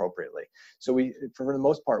absorb it appropriately. So for the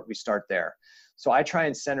most part, we start there. So I try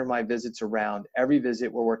and center my visits around every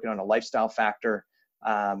visit. We're working on a lifestyle factor.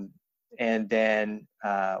 And then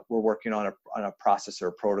we're working on a process or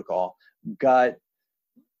a protocol. Gut,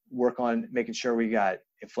 work on making sure we got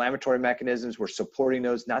inflammatory mechanisms. We're supporting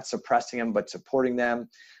those, not suppressing them, but supporting them.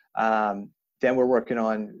 Then we're working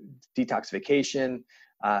on detoxification.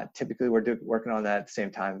 Typically, we're working on that at the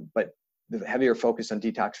same time, but the heavier focus on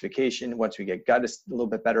detoxification. Once we get gut is a little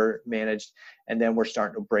bit better managed, and then we're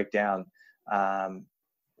starting to break down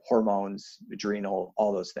hormones, adrenal,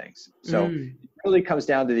 all those things. So it really comes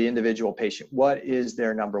down to the individual patient. What is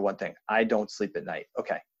their number one thing? I don't sleep at night.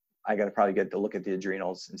 Okay, I got to probably get to look at the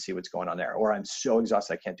adrenals and see what's going on there. Or I'm so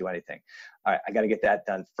exhausted I can't do anything. All right, I got to get that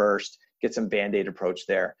done first. Get some Band-Aid approach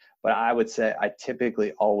there. But I would say I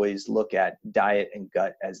typically always look at diet and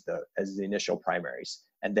gut as the initial primaries.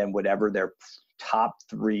 And then whatever their top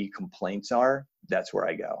 3 complaints are, that's where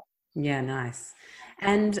I go. Yeah, nice.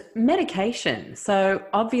 And medication. So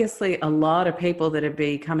obviously a lot of people that would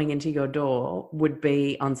be coming into your door would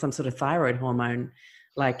be on some sort of thyroid hormone,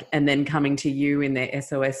 and then coming to you in their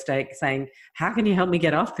SOS state saying, how can you help me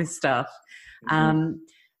get off this stuff?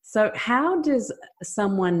 So how does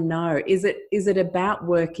someone know? Is it about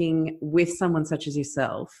working with someone such as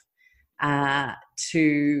yourself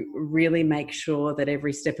to really make sure that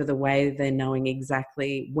every step of the way they're knowing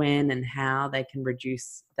exactly when and how they can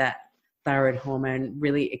reduce that thyroid hormone,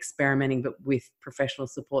 really experimenting but with professional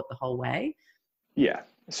support the whole way? Yeah.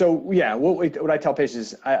 So yeah, what I tell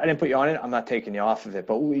patients is I didn't put you on it. I'm not taking you off of it,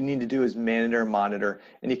 but what we need to do is monitor,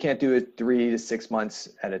 and you can't do it 3 to 6 months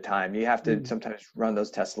at a time. You have to sometimes run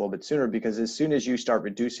those tests a little bit sooner, because as soon as you start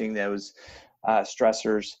reducing those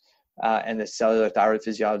stressors and the cellular thyroid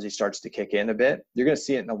physiology starts to kick in a bit, you're going to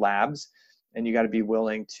see it in the labs, and you got to be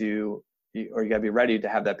willing to, or you got to be ready to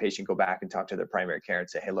have that patient go back and talk to their primary care and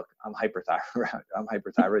say, hey, look, I'm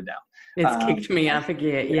hyperthyroid now. It's kicked me off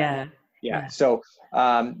again. Yeah. So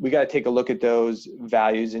we got to take a look at those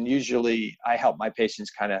values. And usually I help my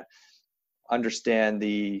patients kind of understand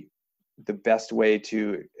the best way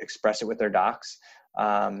to express it with their docs.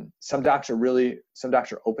 Some docs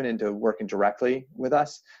are open into working directly with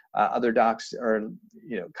us. Other docs are,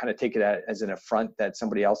 kind of take it as an affront that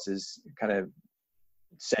somebody else is kind of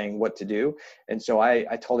saying what to do. And so I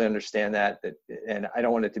totally understand that, and I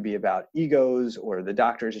don't want it to be about egos or the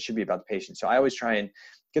doctors. It should be about the patient. So I always try and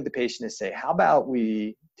get the patient to say, how about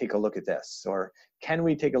we take a look at this? Or can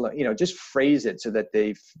we take a look, just phrase it so that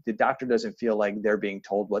the doctor doesn't feel like they're being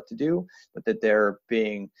told what to do, but that they're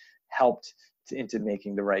being helped into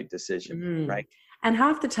making the right decision, right? And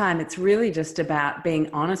half the time it's really just about being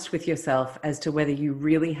honest with yourself as to whether you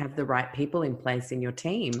really have the right people in place in your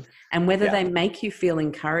team, and whether they make you feel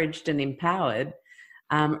encouraged and empowered,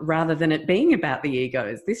 rather than it being about the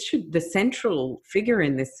egos. The central figure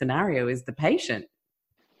in this scenario is the patient.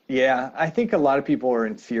 Yeah, I think a lot of people are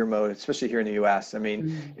in fear mode, especially here in the US. I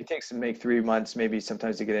mean, it takes them 3 months, maybe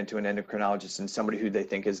sometimes to get into an endocrinologist and somebody who they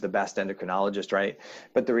think is the best endocrinologist, right?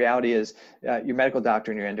 But the reality is your medical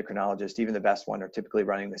doctor and your endocrinologist, even the best one, are typically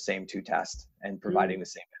running the same 2 tests and providing the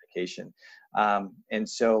same medication. And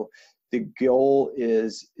so the goal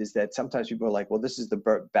is that sometimes people are like, well, this is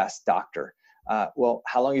the best doctor. Well,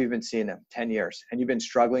 how long have you been seeing them? 10 years. And you've been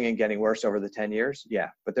struggling and getting worse over the 10 years? Yeah,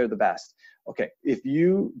 but they're the best. Okay, if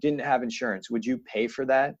you didn't have insurance, would you pay for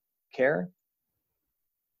that care?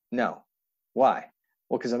 No. Why?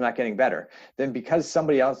 Well, because I'm not getting better. Then because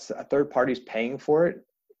somebody else, a third party, is paying for it,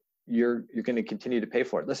 you're going to continue to pay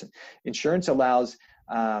for it. Listen, insurance allows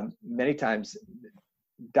many times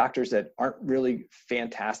doctors that aren't really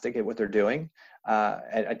fantastic at what they're doing,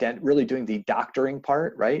 at really doing the doctoring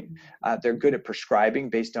part, right? They're good at prescribing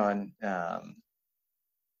based on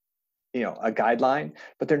a guideline,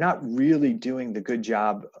 but they're not really doing the good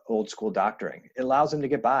job old school doctoring. It allows them to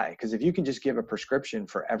get by, because if you can just give a prescription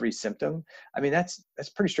for every symptom, I mean, that's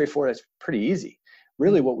pretty straightforward. That's pretty easy.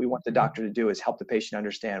 Really what we want the doctor to do is help the patient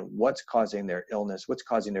understand what's causing their illness, what's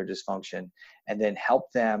causing their dysfunction, and then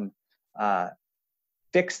help them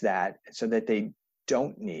fix that so that they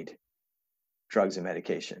don't need drugs and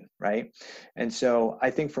medication, right? And so I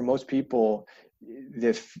think for most people,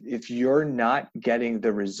 if you're not getting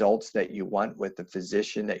the results that you want with the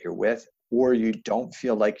physician that you're with, or you don't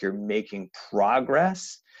feel like you're making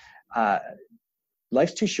progress,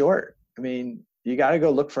 life's too short. I mean, you got to go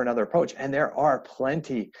look for another approach. And there are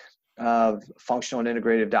plenty of functional and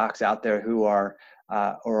integrative docs out there who are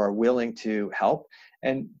willing to help.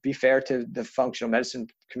 and be fair to the functional medicine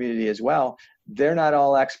community as well, they're not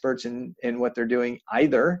all experts in what they're doing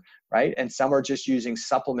either, right? And some are just using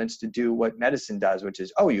supplements to do what medicine does, which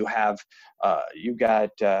is, oh, you got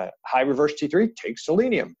high reverse T3, take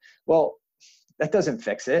selenium. Well, that doesn't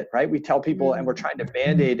fix it, right? We tell people, and we're trying to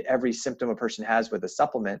band-aid every symptom a person has with a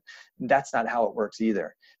supplement. That's not how it works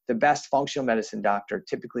either. The best functional medicine doctor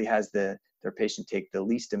typically has their patient take the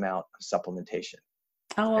least amount of supplementation.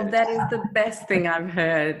 Oh, well, that is the best thing I've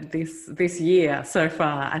heard this year so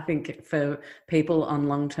far. I think for people on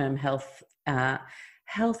long-term health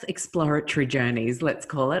exploratory journeys, let's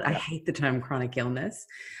call it. I hate the term chronic illness.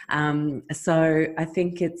 So I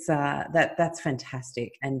think it's that's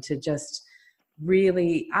fantastic. And to just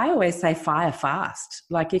really, I always say fire fast.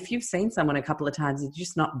 Like if you've seen someone a couple of times, you're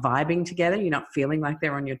just not vibing together, you're not feeling like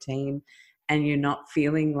they're on your team, and you're not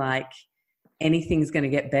feeling like anything's going to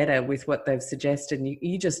get better with what they've suggested. And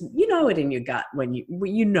you know it in your gut when you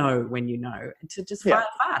know, to just fire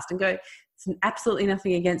fast and go, it's absolutely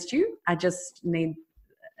nothing against you. I just need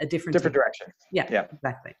a different direction. Yeah,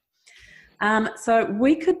 exactly. So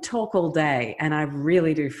we could talk all day, and I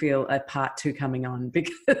really do feel a part 2 coming on,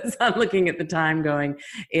 because I'm looking at the time going,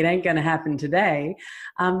 it ain't going to happen today.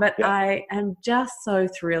 But I am just so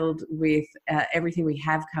thrilled with everything we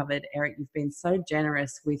have covered. Eric, you've been so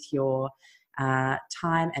generous with your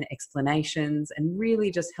time and explanations, and really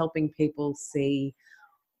just helping people see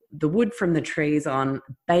the wood from the trees on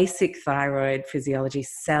basic thyroid physiology,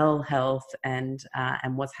 cell health, and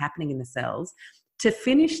what's happening in the cells. To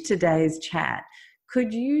finish today's chat,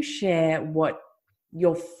 could you share what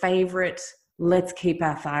your favorite let's keep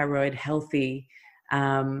our thyroid healthy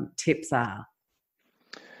tips are?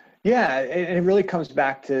 Yeah, and it really comes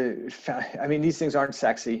back to, I mean, these things aren't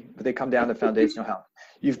sexy, but they come down to foundational health.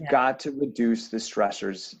 You've got to reduce the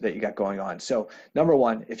stressors that you got going on. So number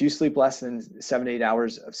one, if you sleep less than 7 to 8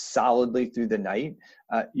 hours of solidly through the night,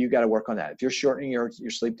 you got to work on that. If you're shortening your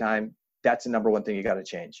sleep time, that's the number one thing you got to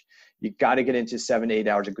change. You got to get into 7 to 8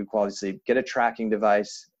 hours of good quality sleep. Get a tracking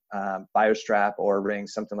device, BioStrap or Ring,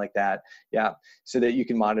 something like that. Yeah, so that you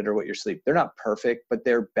can monitor what your sleep. They're not perfect, but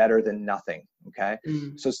they're better than nothing. Okay,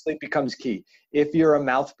 so sleep becomes key. If you're a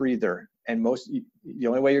mouth breather, and the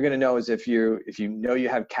only way you're going to know is if you know you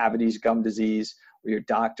have cavities, gum disease, or your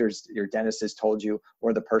dentist has told you,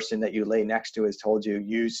 or the person that you lay next to has told you,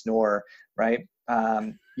 you snore, right?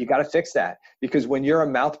 You got to fix that, because when you're a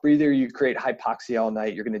mouth breather, you create hypoxia all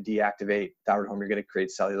night. You're going to deactivate thyroid hormone. You're going to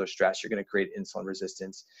create cellular stress. You're going to create insulin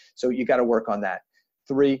resistance. So you got to work on that.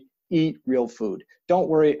 3, eat real food. Don't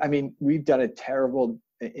worry. I mean, we've done a terrible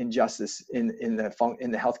injustice in the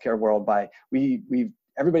healthcare world by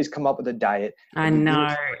everybody's come up with a diet. I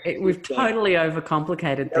know. We've totally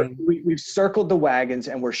overcomplicated things. We've circled the wagons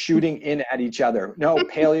and we're shooting in at each other. No,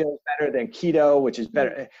 paleo is better than keto, which is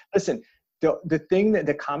better. Listen,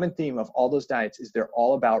 the common theme of all those diets is they're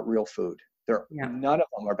all about real food. None of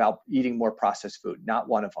them are about eating more processed food, not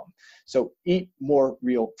one of them. So eat more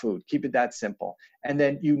real food. Keep it that simple. And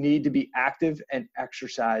then you need to be active and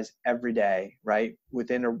exercise every day, right?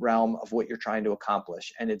 Within a realm of what you're trying to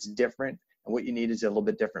accomplish. And it's different. And what you need is a little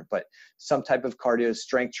bit different, but some type of cardio,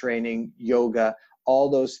 strength training, yoga, all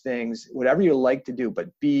those things, whatever you like to do, but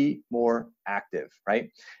be more active, right?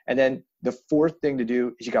 And then the 4th thing to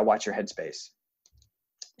do is you got to watch your headspace.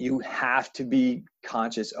 You have to be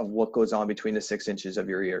conscious of what goes on between the 6 inches of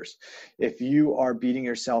your ears. If you are beating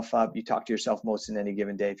yourself up, you talk to yourself most in any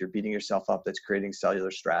given day. If you're beating yourself up, that's creating cellular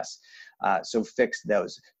stress. So fix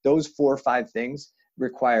those. Those 4 or 5 things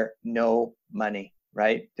require no money.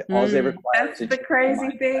 Right? All they require. That's the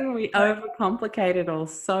crazy thing. We overcomplicate it all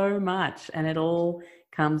so much, and it all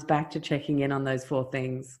comes back to checking in on those 4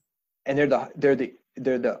 things. And they're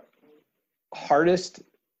the hardest.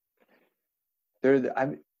 They're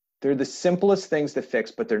the simplest things to fix,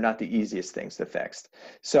 but they're not the easiest things to fix.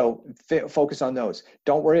 So focus on those.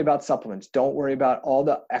 Don't worry about supplements. Don't worry about all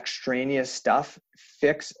the extraneous stuff.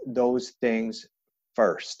 Fix those things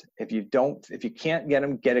first. If you can't get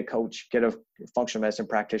them, get a coach, get a functional medicine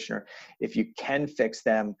practitioner. If you can fix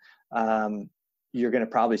them, you're going to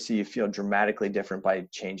probably see you feel dramatically different by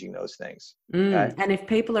changing those things. Okay? And if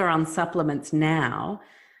people are on supplements now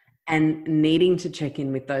and needing to check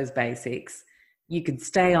in with those basics, you could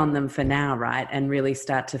stay on them for now, right? And really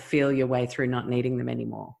start to feel your way through not needing them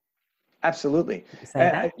anymore. Absolutely. Say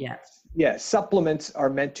that? Yeah. Yeah. Supplements are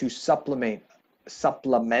meant to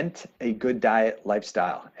supplement a good diet,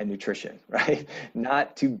 lifestyle, and nutrition, right?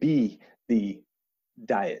 Not to be the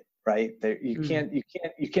diet, right? You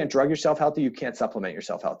can't drug yourself healthy. You can't supplement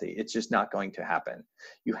yourself healthy. It's just not going to happen.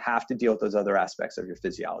 You have to deal with those other aspects of your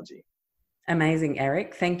physiology. Amazing,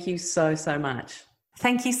 Eric. Thank you so, so much.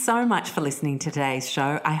 Thank you so much for listening to today's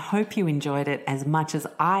show. I hope you enjoyed it as much as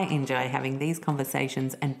I enjoy having these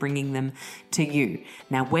conversations and bringing them to you.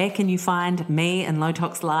 Now, where can you find me and Low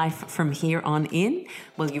Tox Life from here on in?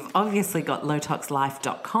 Well, you've obviously got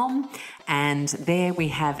lowtoxlife.com, and there we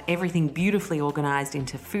have everything beautifully organized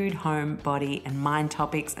into food, home, body, and mind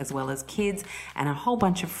topics, as well as kids, and a whole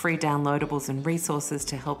bunch of free downloadables and resources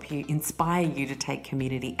to help you, inspire you to take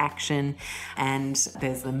community action. And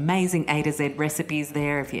there's amazing A to Z recipes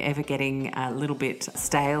there if you're ever getting a little bit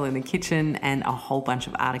stale in the kitchen, and a whole bunch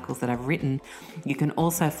of articles that I've written. You can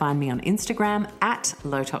also find me on Instagram at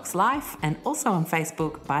lowtoxlife, and also on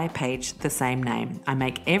Facebook by a page the same name. I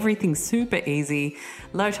make everything super easy,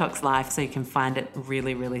 Low Tox Life, so you can find it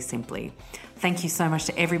really, really simply. Thank you so much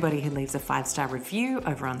to everybody who leaves a 5-star review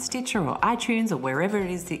over on Stitcher or iTunes or wherever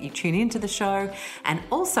it is that you tune into the show. And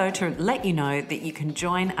also to let you know that you can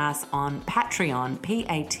join us on Patreon,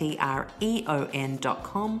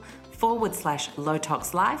 patreon.com/Low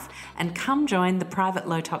Tox Life, and come join the private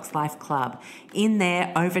Low Tox Life Club. In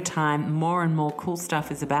there, over time, more and more cool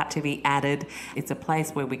stuff is about to be added. It's a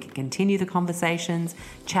place where we can continue the conversations,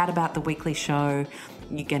 chat about the weekly show.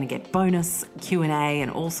 You're going to get bonus Q&A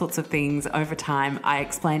and all sorts of things over time. I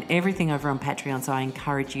explain everything over on Patreon, so I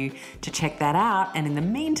encourage you to check that out. And in the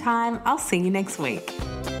meantime, I'll see you next week.